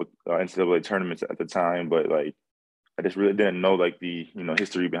went to a couple NCAA tournaments at the time, but like I just really didn't know like the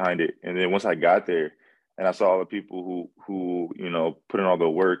history behind it. And then once I got there and I saw all the people who put in all the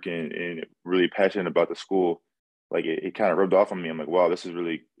work and really passionate about the school, like it kind of rubbed off on me. I'm like, wow, this is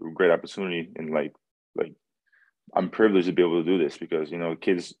really a great opportunity, and like I'm privileged to be able to do this because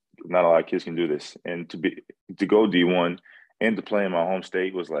kids, not a lot of kids can do this, and to go D1 and to play in my home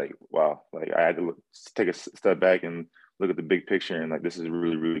state was like wow. Like I had to take a step back and look at the big picture, and like this is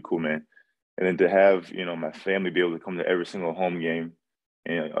really really cool, man. And then to have my family be able to come to every single home game,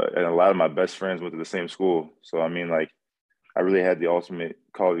 and a lot of my best friends went to the same school, so I mean like I really had the ultimate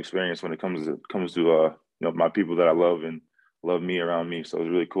college experience when it comes to my people that I love and love me around me. So it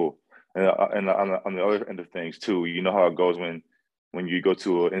was really cool. And on the other end of things too, you know how it goes when you go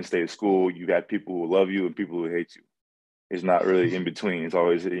to an in-state school, you got people who love you and people who hate you. It's not really in between. It's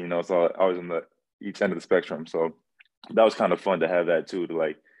always always on the each end of the spectrum. So that was kind of fun to have that too, to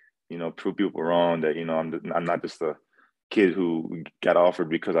like prove people wrong that I'm not just a kid who got offered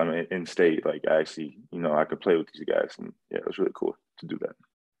because I'm in state. Like I actually, I could play with these guys, and yeah, it was really cool to do that.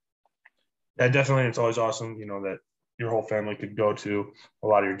 Yeah, definitely. It's always awesome, that your whole family could go to a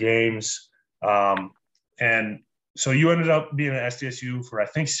lot of your games. And so you ended up being at SDSU for I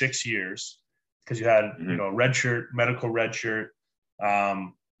think 6 years because you had red shirt, medical red shirt,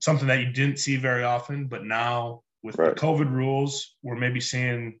 something that you didn't see very often. But now with the COVID rules, we're maybe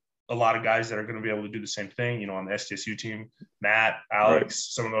seeing a lot of guys that are going to be able to do the same thing, on the SDSU team. Matt,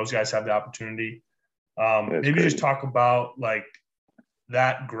 Alex, some of those guys have the opportunity. Maybe crazy. Just talk about like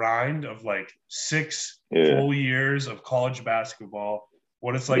that grind of like 6 full years of college basketball,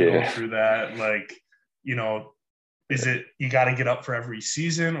 what it's like going through that. Like, is it you got to get up for every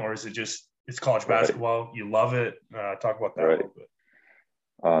season, or is it just it's college basketball, you love it? Talk about that a little bit.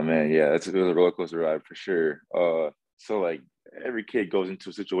 Oh man, yeah, it was a roller coaster ride for sure. So like every kid goes into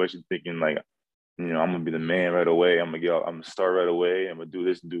a situation thinking like, I'm gonna be the man right away. I'm gonna start right away. I'm gonna do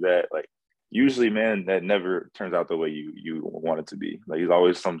this and do that. Like usually, man, that never turns out the way you want it to be. Like there's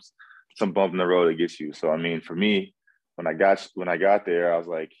always some bump in the road that gets you. So I mean, for me, when I got there, I was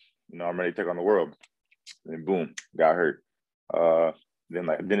like, I'm ready to take on the world. And then boom, got hurt. Then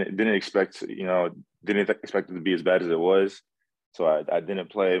like didn't expect didn't expect it to be as bad as it was. So I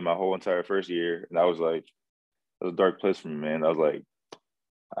didn't play my whole entire first year, and I was like, it was a dark place for me, man. I was like,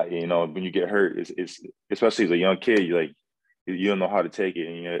 when you get hurt, it's especially as a young kid, you don't know how to take it,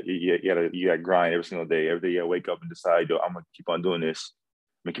 and you gotta grind every single day. Every day you gotta wake up and decide, yo, I'm gonna keep on doing this.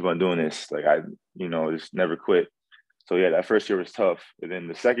 I'm gonna keep on doing this. Like I just never quit. So yeah, that first year was tough, and then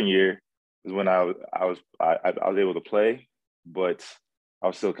the second year is when I was able to play, but I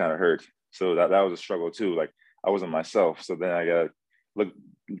was still kind of hurt. So that was a struggle too. Like I wasn't myself. So then I gotta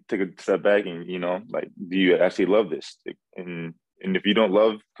take a step back and like, do you actually love this? And if you don't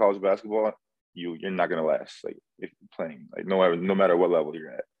love college basketball, you're not gonna last. Like if you're playing, like no matter what level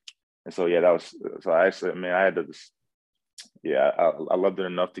you're at. And so yeah, I actually, man, I had to just, I loved it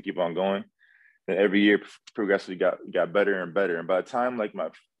enough to keep on going. And every year progressively got better and better. And by the time like my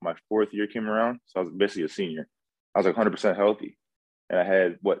fourth year came around, so I was basically a senior, I was like 100% healthy. And I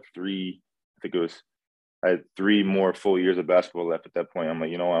had I had 3 more full years of basketball left at that point. I'm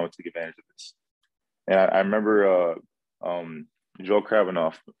like, you know what, I want to take advantage of this. And I remember Joe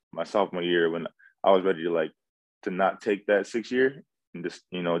Kravinoff, my sophomore year, when I was ready to not take that 6 year and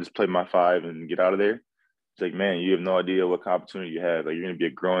just play my 5 and get out of there. It's like, man, you have no idea what opportunity you have. Like, you're going to be a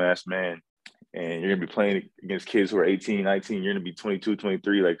grown-ass man, and you're going to be playing against kids who are 18, 19. You're going to be 22,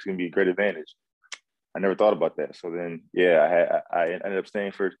 23. Like, it's going to be a great advantage. I never thought about that. So then, yeah, I ended up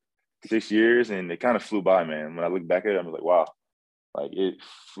staying for 6 years, and it kind of flew by, man. When I look back at it, I'm like, wow, like it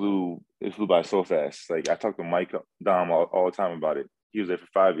flew by so fast. Like, I talked to Mike Dom all the time about it. He was there for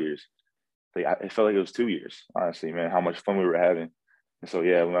 5 years. Like, it felt like it was 2 years, honestly, man, how much fun we were having. And so,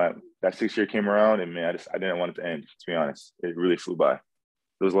 yeah, when that 6 year came around, and man, I didn't want it to end, to be honest. It really flew by.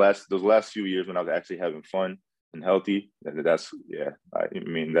 Those last few years when I was actually having fun and healthy, that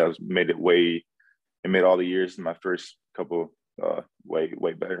made all the years in my first couple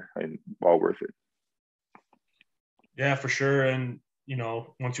way better and all worth it. Yeah, for sure. And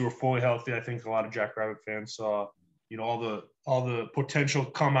once you were fully healthy, I think a lot of Jackrabbit fans saw all the potential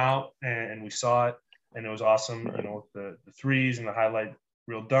come out, and we saw it, and it was awesome. Right. With the threes and the highlight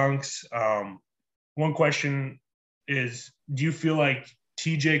reel dunks. One question is, do you feel like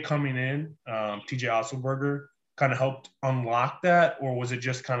TJ coming in, TJ Otzelberger, kind of helped unlock that, or was it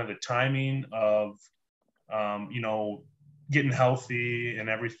just kind of the timing of getting healthy and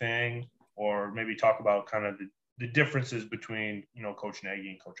everything, or maybe talk about kind of the differences between Coach Nagy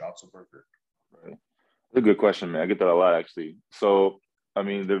and Coach Otzelberger? Right. That's a good question, man. I get that a lot, actually. So, I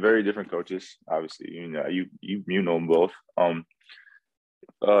mean, they're very different coaches. Obviously, you know them both.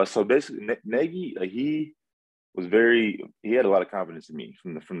 So basically, Nagy, like, he had a lot of confidence in me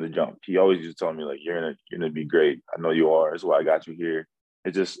from the jump. He always used to tell me, like, you're gonna be great. I know you are. That's why I got you here.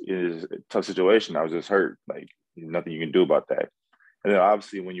 It is a tough situation. I was just hurt. Like, nothing you can do about that. And then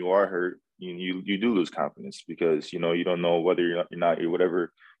obviously, when you are hurt, you do lose confidence, because you don't know whether you're not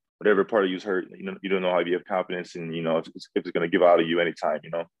whatever part of you's hurt. You don't know how you have confidence, and if it's going to give out of you anytime.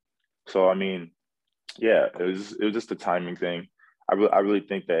 So I mean, yeah, it was just a timing thing. I really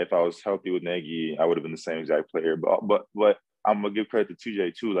think that if I was healthy with Nagy, I would have been the same exact player. But I'm gonna give credit to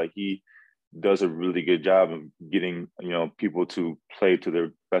TJ too. Like, he does a really good job of getting people to play to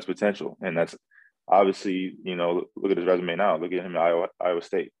their best potential, and that's obviously look at his resume now. Look at him at Iowa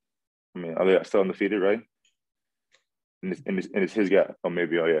State. I mean, are they still undefeated, right? And it's his guy. Oh,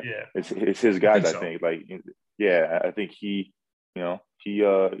 maybe. Oh, yeah. Yeah. It's his guys. I So. think. Like, yeah, I think he knows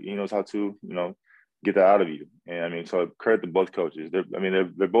how to get that out of you. And I mean, so credit to both coaches.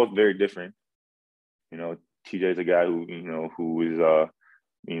 They're both very different. TJ's a guy who is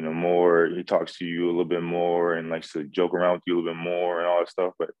more. He talks to you a little bit more and likes to joke around with you a little bit more and all that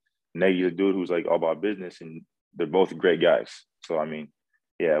stuff. But Nagy's a dude who's like all about business, and they're both great guys. So I mean,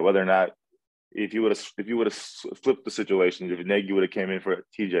 yeah, whether or not if you would have flipped the situation, if Nagy would have came in for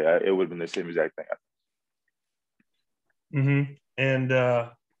TJ, it would have been the same exact thing. Mm-hmm. And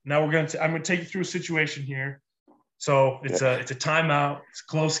now I'm going to take you through a situation here. So it's a timeout. It's a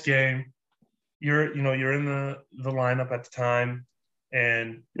close game. You're in the lineup at the time,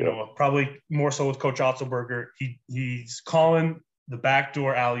 and probably more so with Coach Otzelberger. He's calling the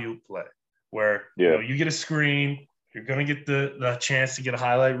backdoor alley-oop play, where you get a screen. You're going to get the chance to get a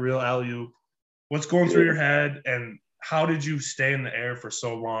highlight reel alley-oop. What's going through your head, and how did you stay in the air for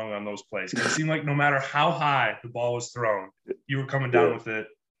so long on those plays? Because it seemed like no matter how high the ball was thrown, you were coming down with it,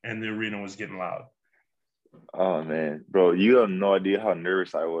 and the arena was getting loud. Oh, man. Bro, you have no idea how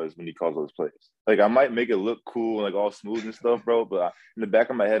nervous I was when he calls those plays. Like, I might make it look cool, like all smooth and stuff, bro, but in the back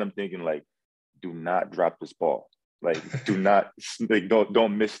of my head, I'm thinking, like, do not drop this ball. Like, do not – like,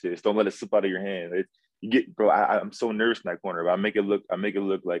 don't miss this. Don't let it slip out of your hand. I'm so nervous in that corner, but I make it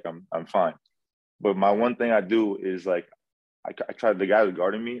look like I'm fine. But my one thing I do is, like, I try, the guy who's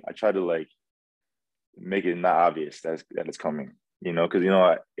guarding me, I try to, like, make it not obvious that it's coming, because,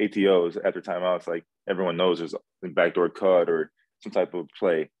 ATOs after timeouts, like, everyone knows there's a backdoor cut or some type of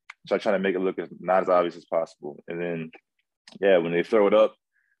play. So I try to make it look not as obvious as possible. And then, yeah, when they throw it up,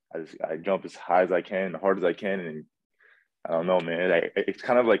 I jump as high as I can, as hard as I can, and I don't know, man. It's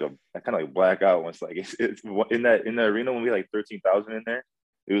kind of like I kind of like black out once, like, it's in the arena when we had like 13,000 in there.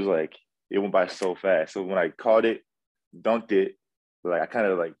 It was like, it went by so fast. So when I caught it, dunked it, like, I kind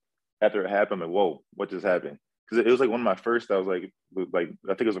of, like, after it happened, I'm like, whoa, what just happened? Because it was like one of my first. I was like I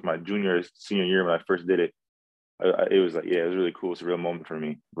think it was like my senior year when I first did it. It was like, yeah, it was really cool. It's a real moment for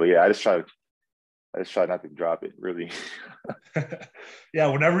me. But yeah, I just try to I just try not to drop it, really. Yeah,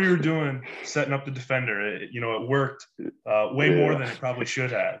 whatever you were doing, setting up the defender, it worked way more than it probably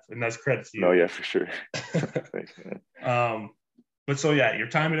should have, and that's credit to you. No, yeah, for sure. Thanks, man. But so yeah, your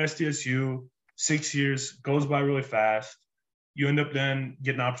time at SDSU, 6 years goes by really fast. You end up then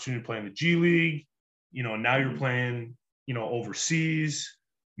getting an opportunity to play in the G League. Now you're playing, overseas.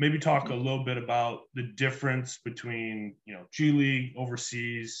 Maybe talk a little bit about the difference between, G League,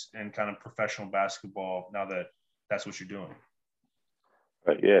 overseas, and kind of professional basketball now that that's what you're doing.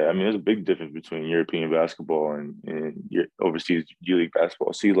 Right, yeah. I mean, there's a big difference between European basketball and your overseas G League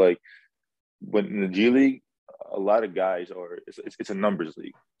basketball. See, like, when in the G League, a lot of guys it's a numbers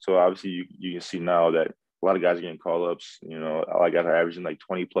league. So obviously you can see now that a lot of guys are getting call-ups. A lot of guys are averaging like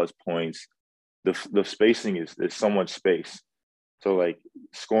 20-plus points. The spacing is so much space. So, like,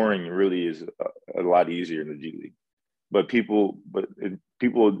 scoring really is a lot easier in the G League. But people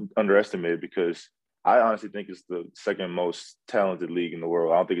underestimate it because I honestly think it's the second most talented league in the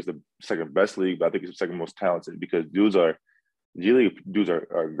world. I don't think it's the second best league, but I think it's the second most talented because G League dudes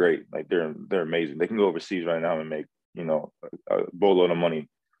are great. Like, they're amazing. They can go overseas right now and make, a boatload of money,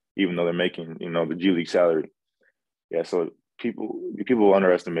 even though they're making, the G League salary. Yeah, so people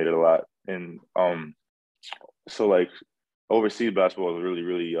underestimate it a lot. And so, like, overseas basketball is really,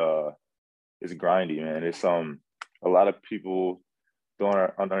 really it's grindy, man. It's a lot of people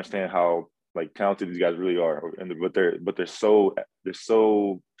don't understand how, like, talented these guys really are, but they're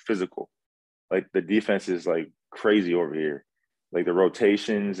so physical. Like, the defense is like crazy over here, like the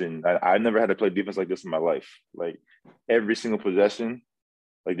rotations, and I've never had to play defense like this in my life. Like, every single possession,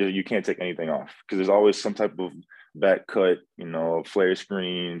 like, you can't take anything off because there's always some type of back cut, flare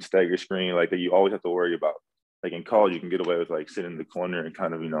screen, stagger screen, like, that you always have to worry about. Like, in college, you can get away with, like, sitting in the corner and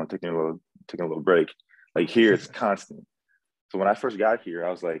kind of, taking a little break. Like, here, it's constant. So when I first got here, I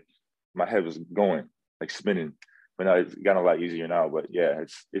was like, my head was going, like, spinning. But now it's gotten a lot easier now. But yeah,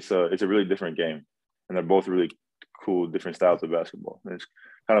 it's a really different game, and they're both really cool, different styles of basketball. And it's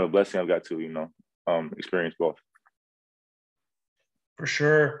kind of a blessing I've got to, experience both. For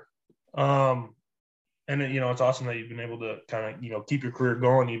sure. And it's awesome that you've been able to kind of, keep your career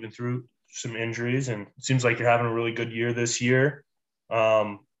going even through some injuries, and it seems like you're having a really good year this year.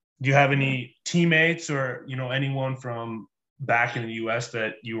 Do you have any teammates or, anyone from back in the US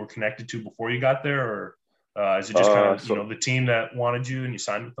that you were connected to before you got there, or is it just kind of, the team that wanted you and you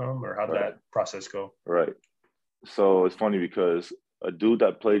signed with them, or how'd that process go? Right. So it's funny because a dude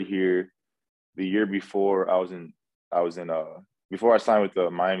that played here the year before before I signed with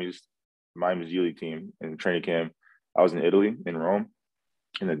the Miami's G League team in training camp, I was in Italy, in Rome.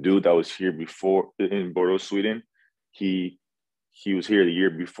 And the dude that was here before in Bordeaux, Sweden, he was here the year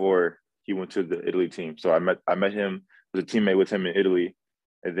before he went to the Italy team. So I met him, was a teammate with him in Italy.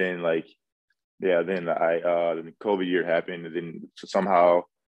 And then, like, yeah, then the COVID year happened. And then somehow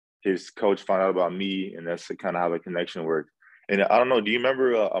his coach found out about me, and that's kind of how the connection worked. And I don't know, do you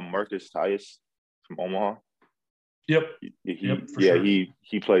remember Marcus Tyus from Omaha? Yep. Sure.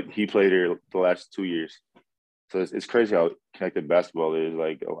 He played here the last 2 years. So it's crazy how connected basketball is.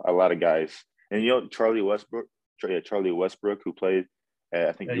 Like, a lot of guys, and Charlie Westbrook, who played at,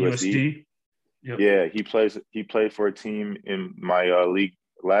 I think, USD. Yep. Yeah, he played for a team in my league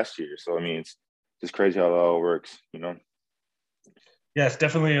last year. So I mean, it's just crazy how it all works. Yeah, it's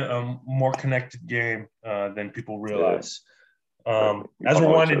definitely a more connected game than people realize. Yeah. As we're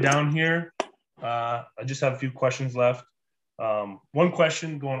winding down here, I just have a few questions left. One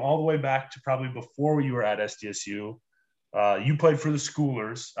question going all the way back to probably before you were at SDSU. You played for the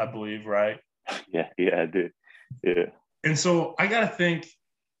Schoolers, I believe, right? Yeah, I did. Yeah. And so I got to think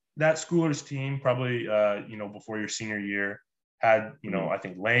that Schoolers team probably, before your senior year had, I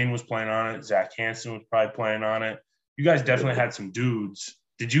think Lane was playing on it. Zach Hansen was probably playing on it. You guys definitely had some dudes.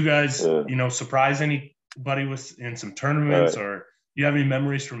 Did you guys, surprise anybody in some tournaments, or do you have any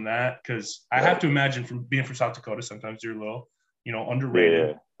memories from that? Because I have to imagine, from being from South Dakota, sometimes you're a little,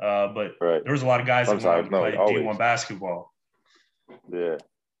 underrated. But there was a lot of guys that wanted to play D1 basketball. Yeah.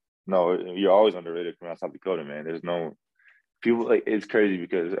 No, you're always underrated from South Dakota, man. There's no people, like, it's crazy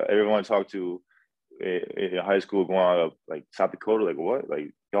because everyone I talk to in high school going on, like, South Dakota, like, what?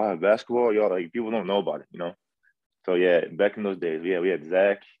 Like, y'all have basketball? Y'all, like, people don't know about it, So yeah, back in those days, we had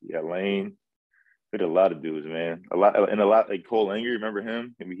Zach, Lane. We had a lot of dudes, man. A lot like Cole Anger, remember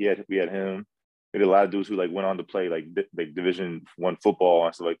him? And we had him. We had a lot of dudes who, like, went on to play like Division I football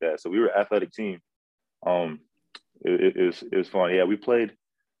and stuff like that. So we were an athletic team. It was fun. Yeah, we played,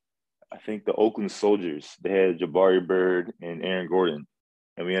 I think, the Oakland Soldiers. They had Jabari Bird and Aaron Gordon,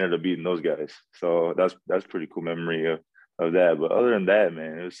 and we ended up beating those guys. So that's a pretty cool memory of of that. But other than that,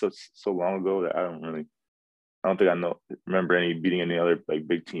 man, it was so long ago that I don't think I remember beating any other like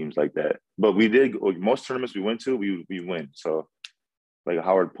big teams like that. But we did most tournaments we went to, we win. So like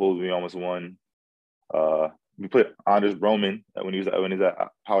Howard Pulley, we almost won. We played Anders Broman when he was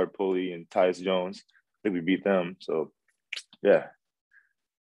at Howard Pulley and Tyus Jones. I think we beat them. So yeah.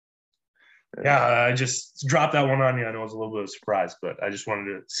 Yeah, I just dropped that one on you. I know it was a little bit of a surprise, but I just wanted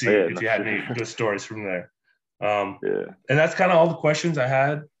to see if you had any good stories from there. And that's kind of all the questions I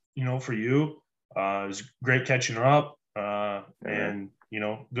had, for you. It was great catching up, and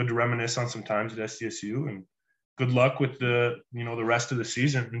good to reminisce on some times at SDSU. And good luck with the rest of the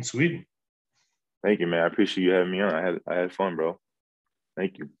season in Sweden. Thank you, man. I appreciate you having me on. I had fun, bro.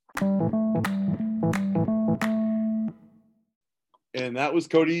 Thank you. And that was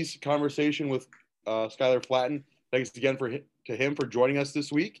Cody's conversation with Skylar Flatten. Thanks again to him for joining us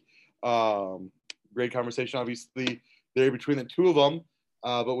this week. Great conversation, obviously, there between the two of them.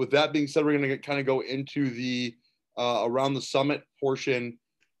 But with that being said, we're going to kind of go into the Around the Summit portion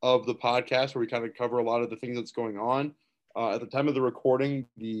of the podcast, where we kind of cover a lot of the things that's going on. At the time of the recording,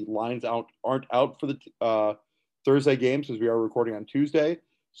 the lines aren't out for the Thursday games, because we are recording on Tuesday.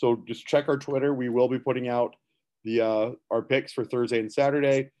 So just check our Twitter. We will be putting out our picks for Thursday and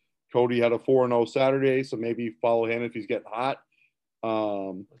Saturday. Cody had a 4-0 Saturday, so maybe follow him if he's getting hot.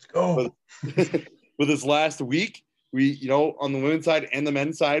 Let's go. With this last week, we, on the women's side and the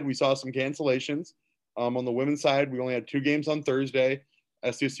men's side, we saw some cancellations. On the women's side, we only had 2 games on Thursday,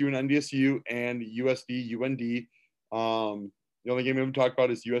 SDSU and NDSU, and USD UND. The only game we haven't talked about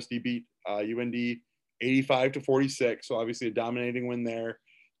is USD beat UND 85-46, so obviously a dominating win there.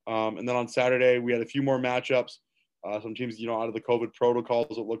 And then on Saturday, we had a few more matchups. Some teams, out of the COVID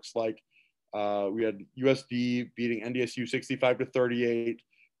protocols, it looks like. We had USD beating NDSU 65-38,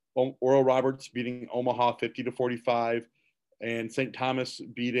 Oral Roberts beating Omaha 50-45, and St. Thomas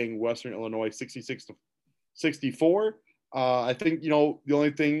beating Western Illinois 66-64. I think, the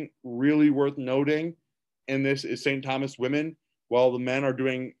only thing really worth noting in this is St. Thomas women. While the men are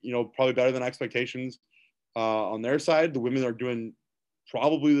doing, probably better than expectations on their side, the women are doing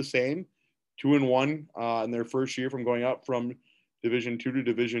probably the same, 2-1 in their first year from going up from Division 2 to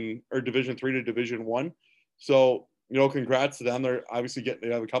Division 3 to Division 1. So, congrats to them. They're obviously they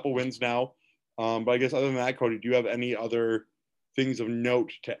have a couple wins now. But I guess other than that, Cody, do you have any other things of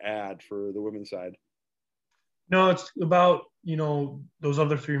note to add for the women's side? No, it's about, those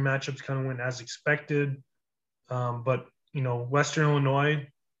other 3 matchups kind of went as expected. But, Western Illinois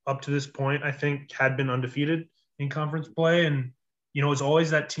up to this point, I think, had been undefeated in conference play. And, it's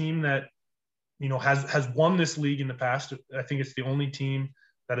always that team that, has won this league in the past. I think it's the only team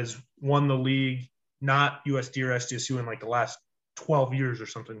that has won the league, not USD or SDSU, in like the last 12 years or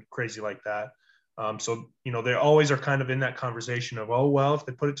something crazy like that. So, they always are kind of in that conversation of, oh, well, if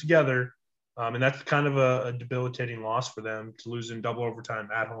they put it together, and that's kind of a debilitating loss for them to lose in double overtime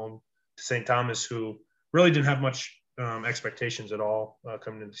at home to St. Thomas, who really didn't have much expectations at all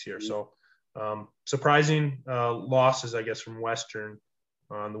coming into this year. So surprising losses, I guess, from Western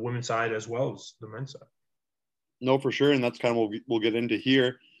on the women's side as well as the men's side. No, for sure. And that's kind of what we'll get into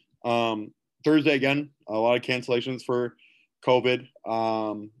here. Thursday, again, a lot of cancellations for COVID.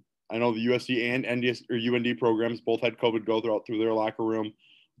 I know the USC and NDS or UND programs both had COVID go through their locker room.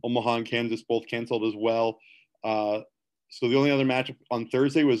 Omaha and Kansas both canceled as well. So the only other matchup on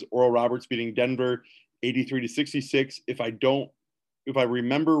Thursday was Oral Roberts beating Denver 83-66. If I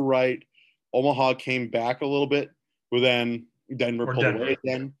remember right, Omaha came back a little bit, but then Denver pulled away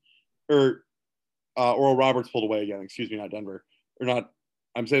again. Oral Roberts pulled away again. Excuse me, not Denver. Or not.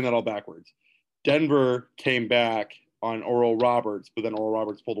 I'm saying that all backwards. Denver came back on Oral Roberts, but then Oral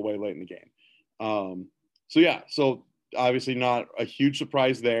Roberts pulled away late in the game. So obviously not a huge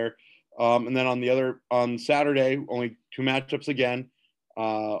surprise there. And then on Saturday, only 2 matchups again.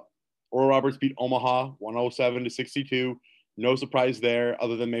 Oral Roberts beat Omaha 107-62. No surprise there,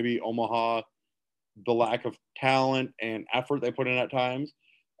 other than maybe Omaha, the lack of talent and effort they put in at times.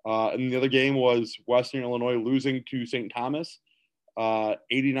 And the other game was Western Illinois losing to St. Thomas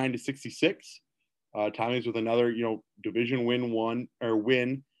 89-66. Tommy's with another, Division 1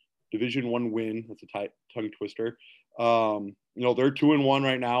 win. That's a tongue twister. They're 2-1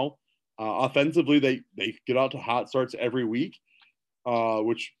 right now. Offensively, they get out to hot starts every week,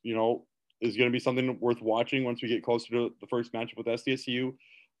 which, is going to be something worth watching once we get closer to the first matchup with SDSU.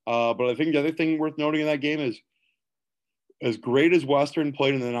 But I think the other thing worth noting in that game is, as great as Western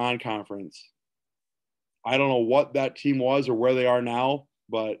played in the non-conference, I don't know what that team was or where they are now,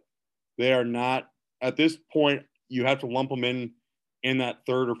 but they are not – at this point, you have to lump them in that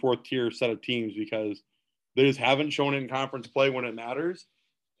 3rd or 4th tier set of teams, because they just haven't shown it in conference play when it matters.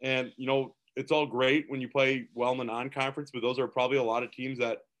 And, you know, it's all great when you play well in the non-conference, but those are probably a lot of teams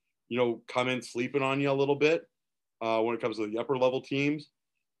that, you know, come in sleeping on you a little bit when it comes to the upper level teams.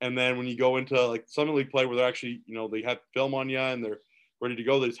 And then when you go into like Summit League play where they're actually, you know, they have film on you and they're ready to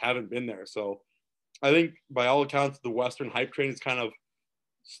go, they just haven't been there. So I think by all accounts, the Western hype train is kind of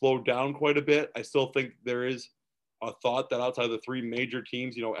slowed down quite a bit. I still think there is a thought that outside of the three major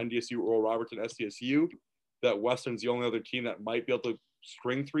teams, you know, NDSU, Oral Roberts, and SDSU, that Western's the only other team that might be able to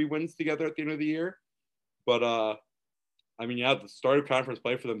string 3 wins together at the end of the year. But I mean, yeah, the start of conference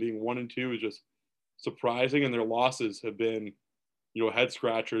play for them being 1-2 is just surprising, and their losses have been, you know, head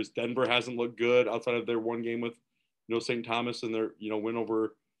scratchers. Denver hasn't looked good outside of their one game with, you know, St. Thomas and their, you know, win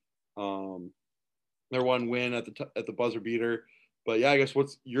over their one win at the buzzer beater. But yeah, I guess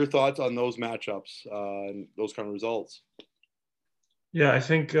what's your thoughts on those matchups and those kind of results? Yeah, I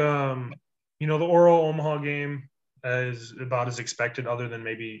think you know, the Oral Omaha game is about as expected, other than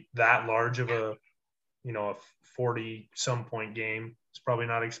maybe that large of a, you know, a 40-some point game. It's probably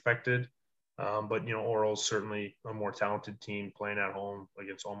not expected. But, you know, Oral's certainly a more talented team playing at home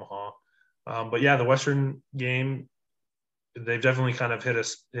against Omaha. But yeah, the Western game, they've definitely kind of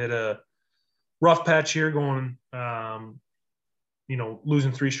hit a rough patch here, going, you know,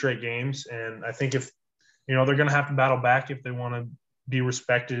 losing 3 straight games. And I think if, you know, they're going to have to battle back if they want to be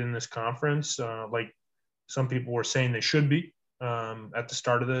respected in this conference, like some people were saying they should be at the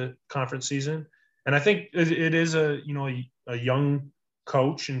start of the conference season. And I think it is a, you know, a young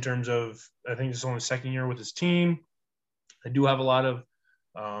coach in terms of, I think it's only second year with his team. They do have a lot of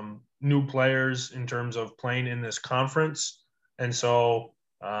new players in terms of playing in this conference. And so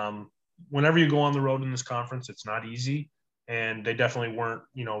whenever you go on the road in this conference, it's not easy. And they definitely weren't,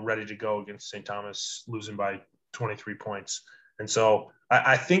 you know, ready to go against St. Thomas, losing by 23 points. And so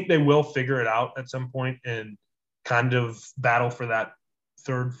I think they will figure it out at some point and kind of battle for that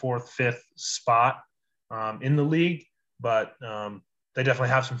 3rd, 4th, 5th spot in the league. But they definitely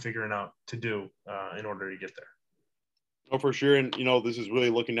have some figuring out to do in order to get there. Oh, for sure. And, you know, this is really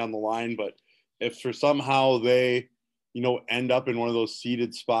looking down the line, but if for somehow they, you know, end up in one of those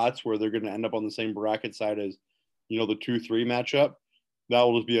seeded spots where they're going to end up on the same bracket side as, you know, the 2-3 matchup, that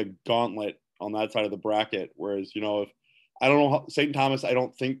will just be a gauntlet on that side of the bracket. Whereas, you know, if I don't know how St. Thomas, I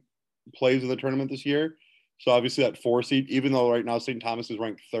don't think plays in the tournament this year. So obviously that 4 seed, even though right now St. Thomas is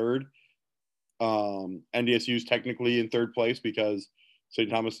ranked 3rd, NDSU is technically in 3rd place because St.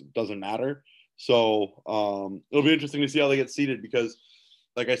 Thomas doesn't matter. So it'll be interesting to see how they get seeded because,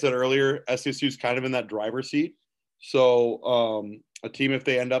 like I said earlier, SDSU is kind of in that driver's seat. So a team, if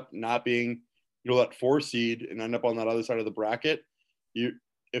they end up not being, you know, that 4 seed and end up on that other side of the bracket,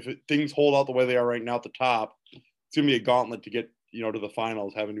 things hold out the way they are right now at the top, it's going to be a gauntlet to get, you know, to the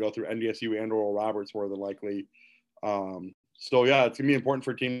finals, having to go through NDSU and Oral Roberts more than likely. So yeah, it's going to be important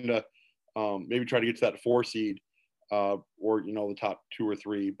for a team to maybe try to get to that 4 seed or, you know, the top 2 or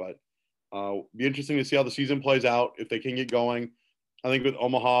 3. But be interesting to see how the season plays out if they can get going. I think with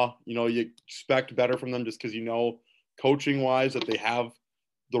Omaha, you know, you expect better from them just because, you know, coaching wise that they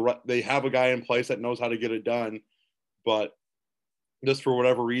have a guy in place that knows how to get it done. But just for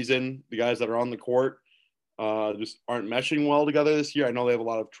whatever reason, the guys that are on the court just aren't meshing well together this year. I know they have a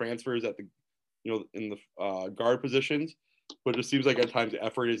lot of transfers at the, you know, in the guard positions, but it just seems like at times the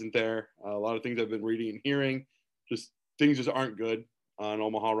effort isn't there. A lot of things I've been reading and hearing, just things just aren't good on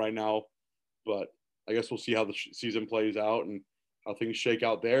Omaha right now. But I guess we'll see how the season plays out and how things shake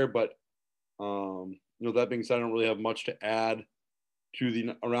out there. But you know, that being said, I don't really have much to add to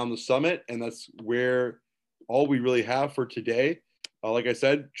the around the summit, and that's where all we really have for today. Like I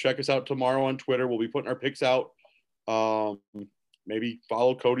said, check us out tomorrow on Twitter. We'll be putting our picks out. Maybe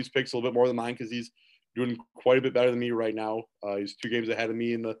follow Cody's picks a little bit more than mine because he's doing quite a bit better than me right now. He's 2 games ahead of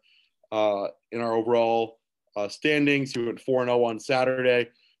me in our overall standings. He went 4-0 on Saturday,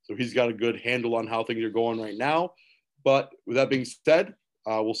 so he's got a good handle on how things are going right now. But with that being said,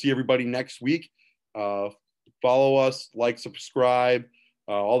 we'll see everybody next week. Follow us, like, subscribe,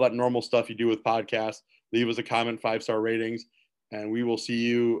 all that normal stuff you do with podcasts. Leave us a comment, 5-star ratings, and we will see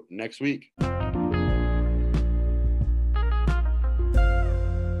you next week.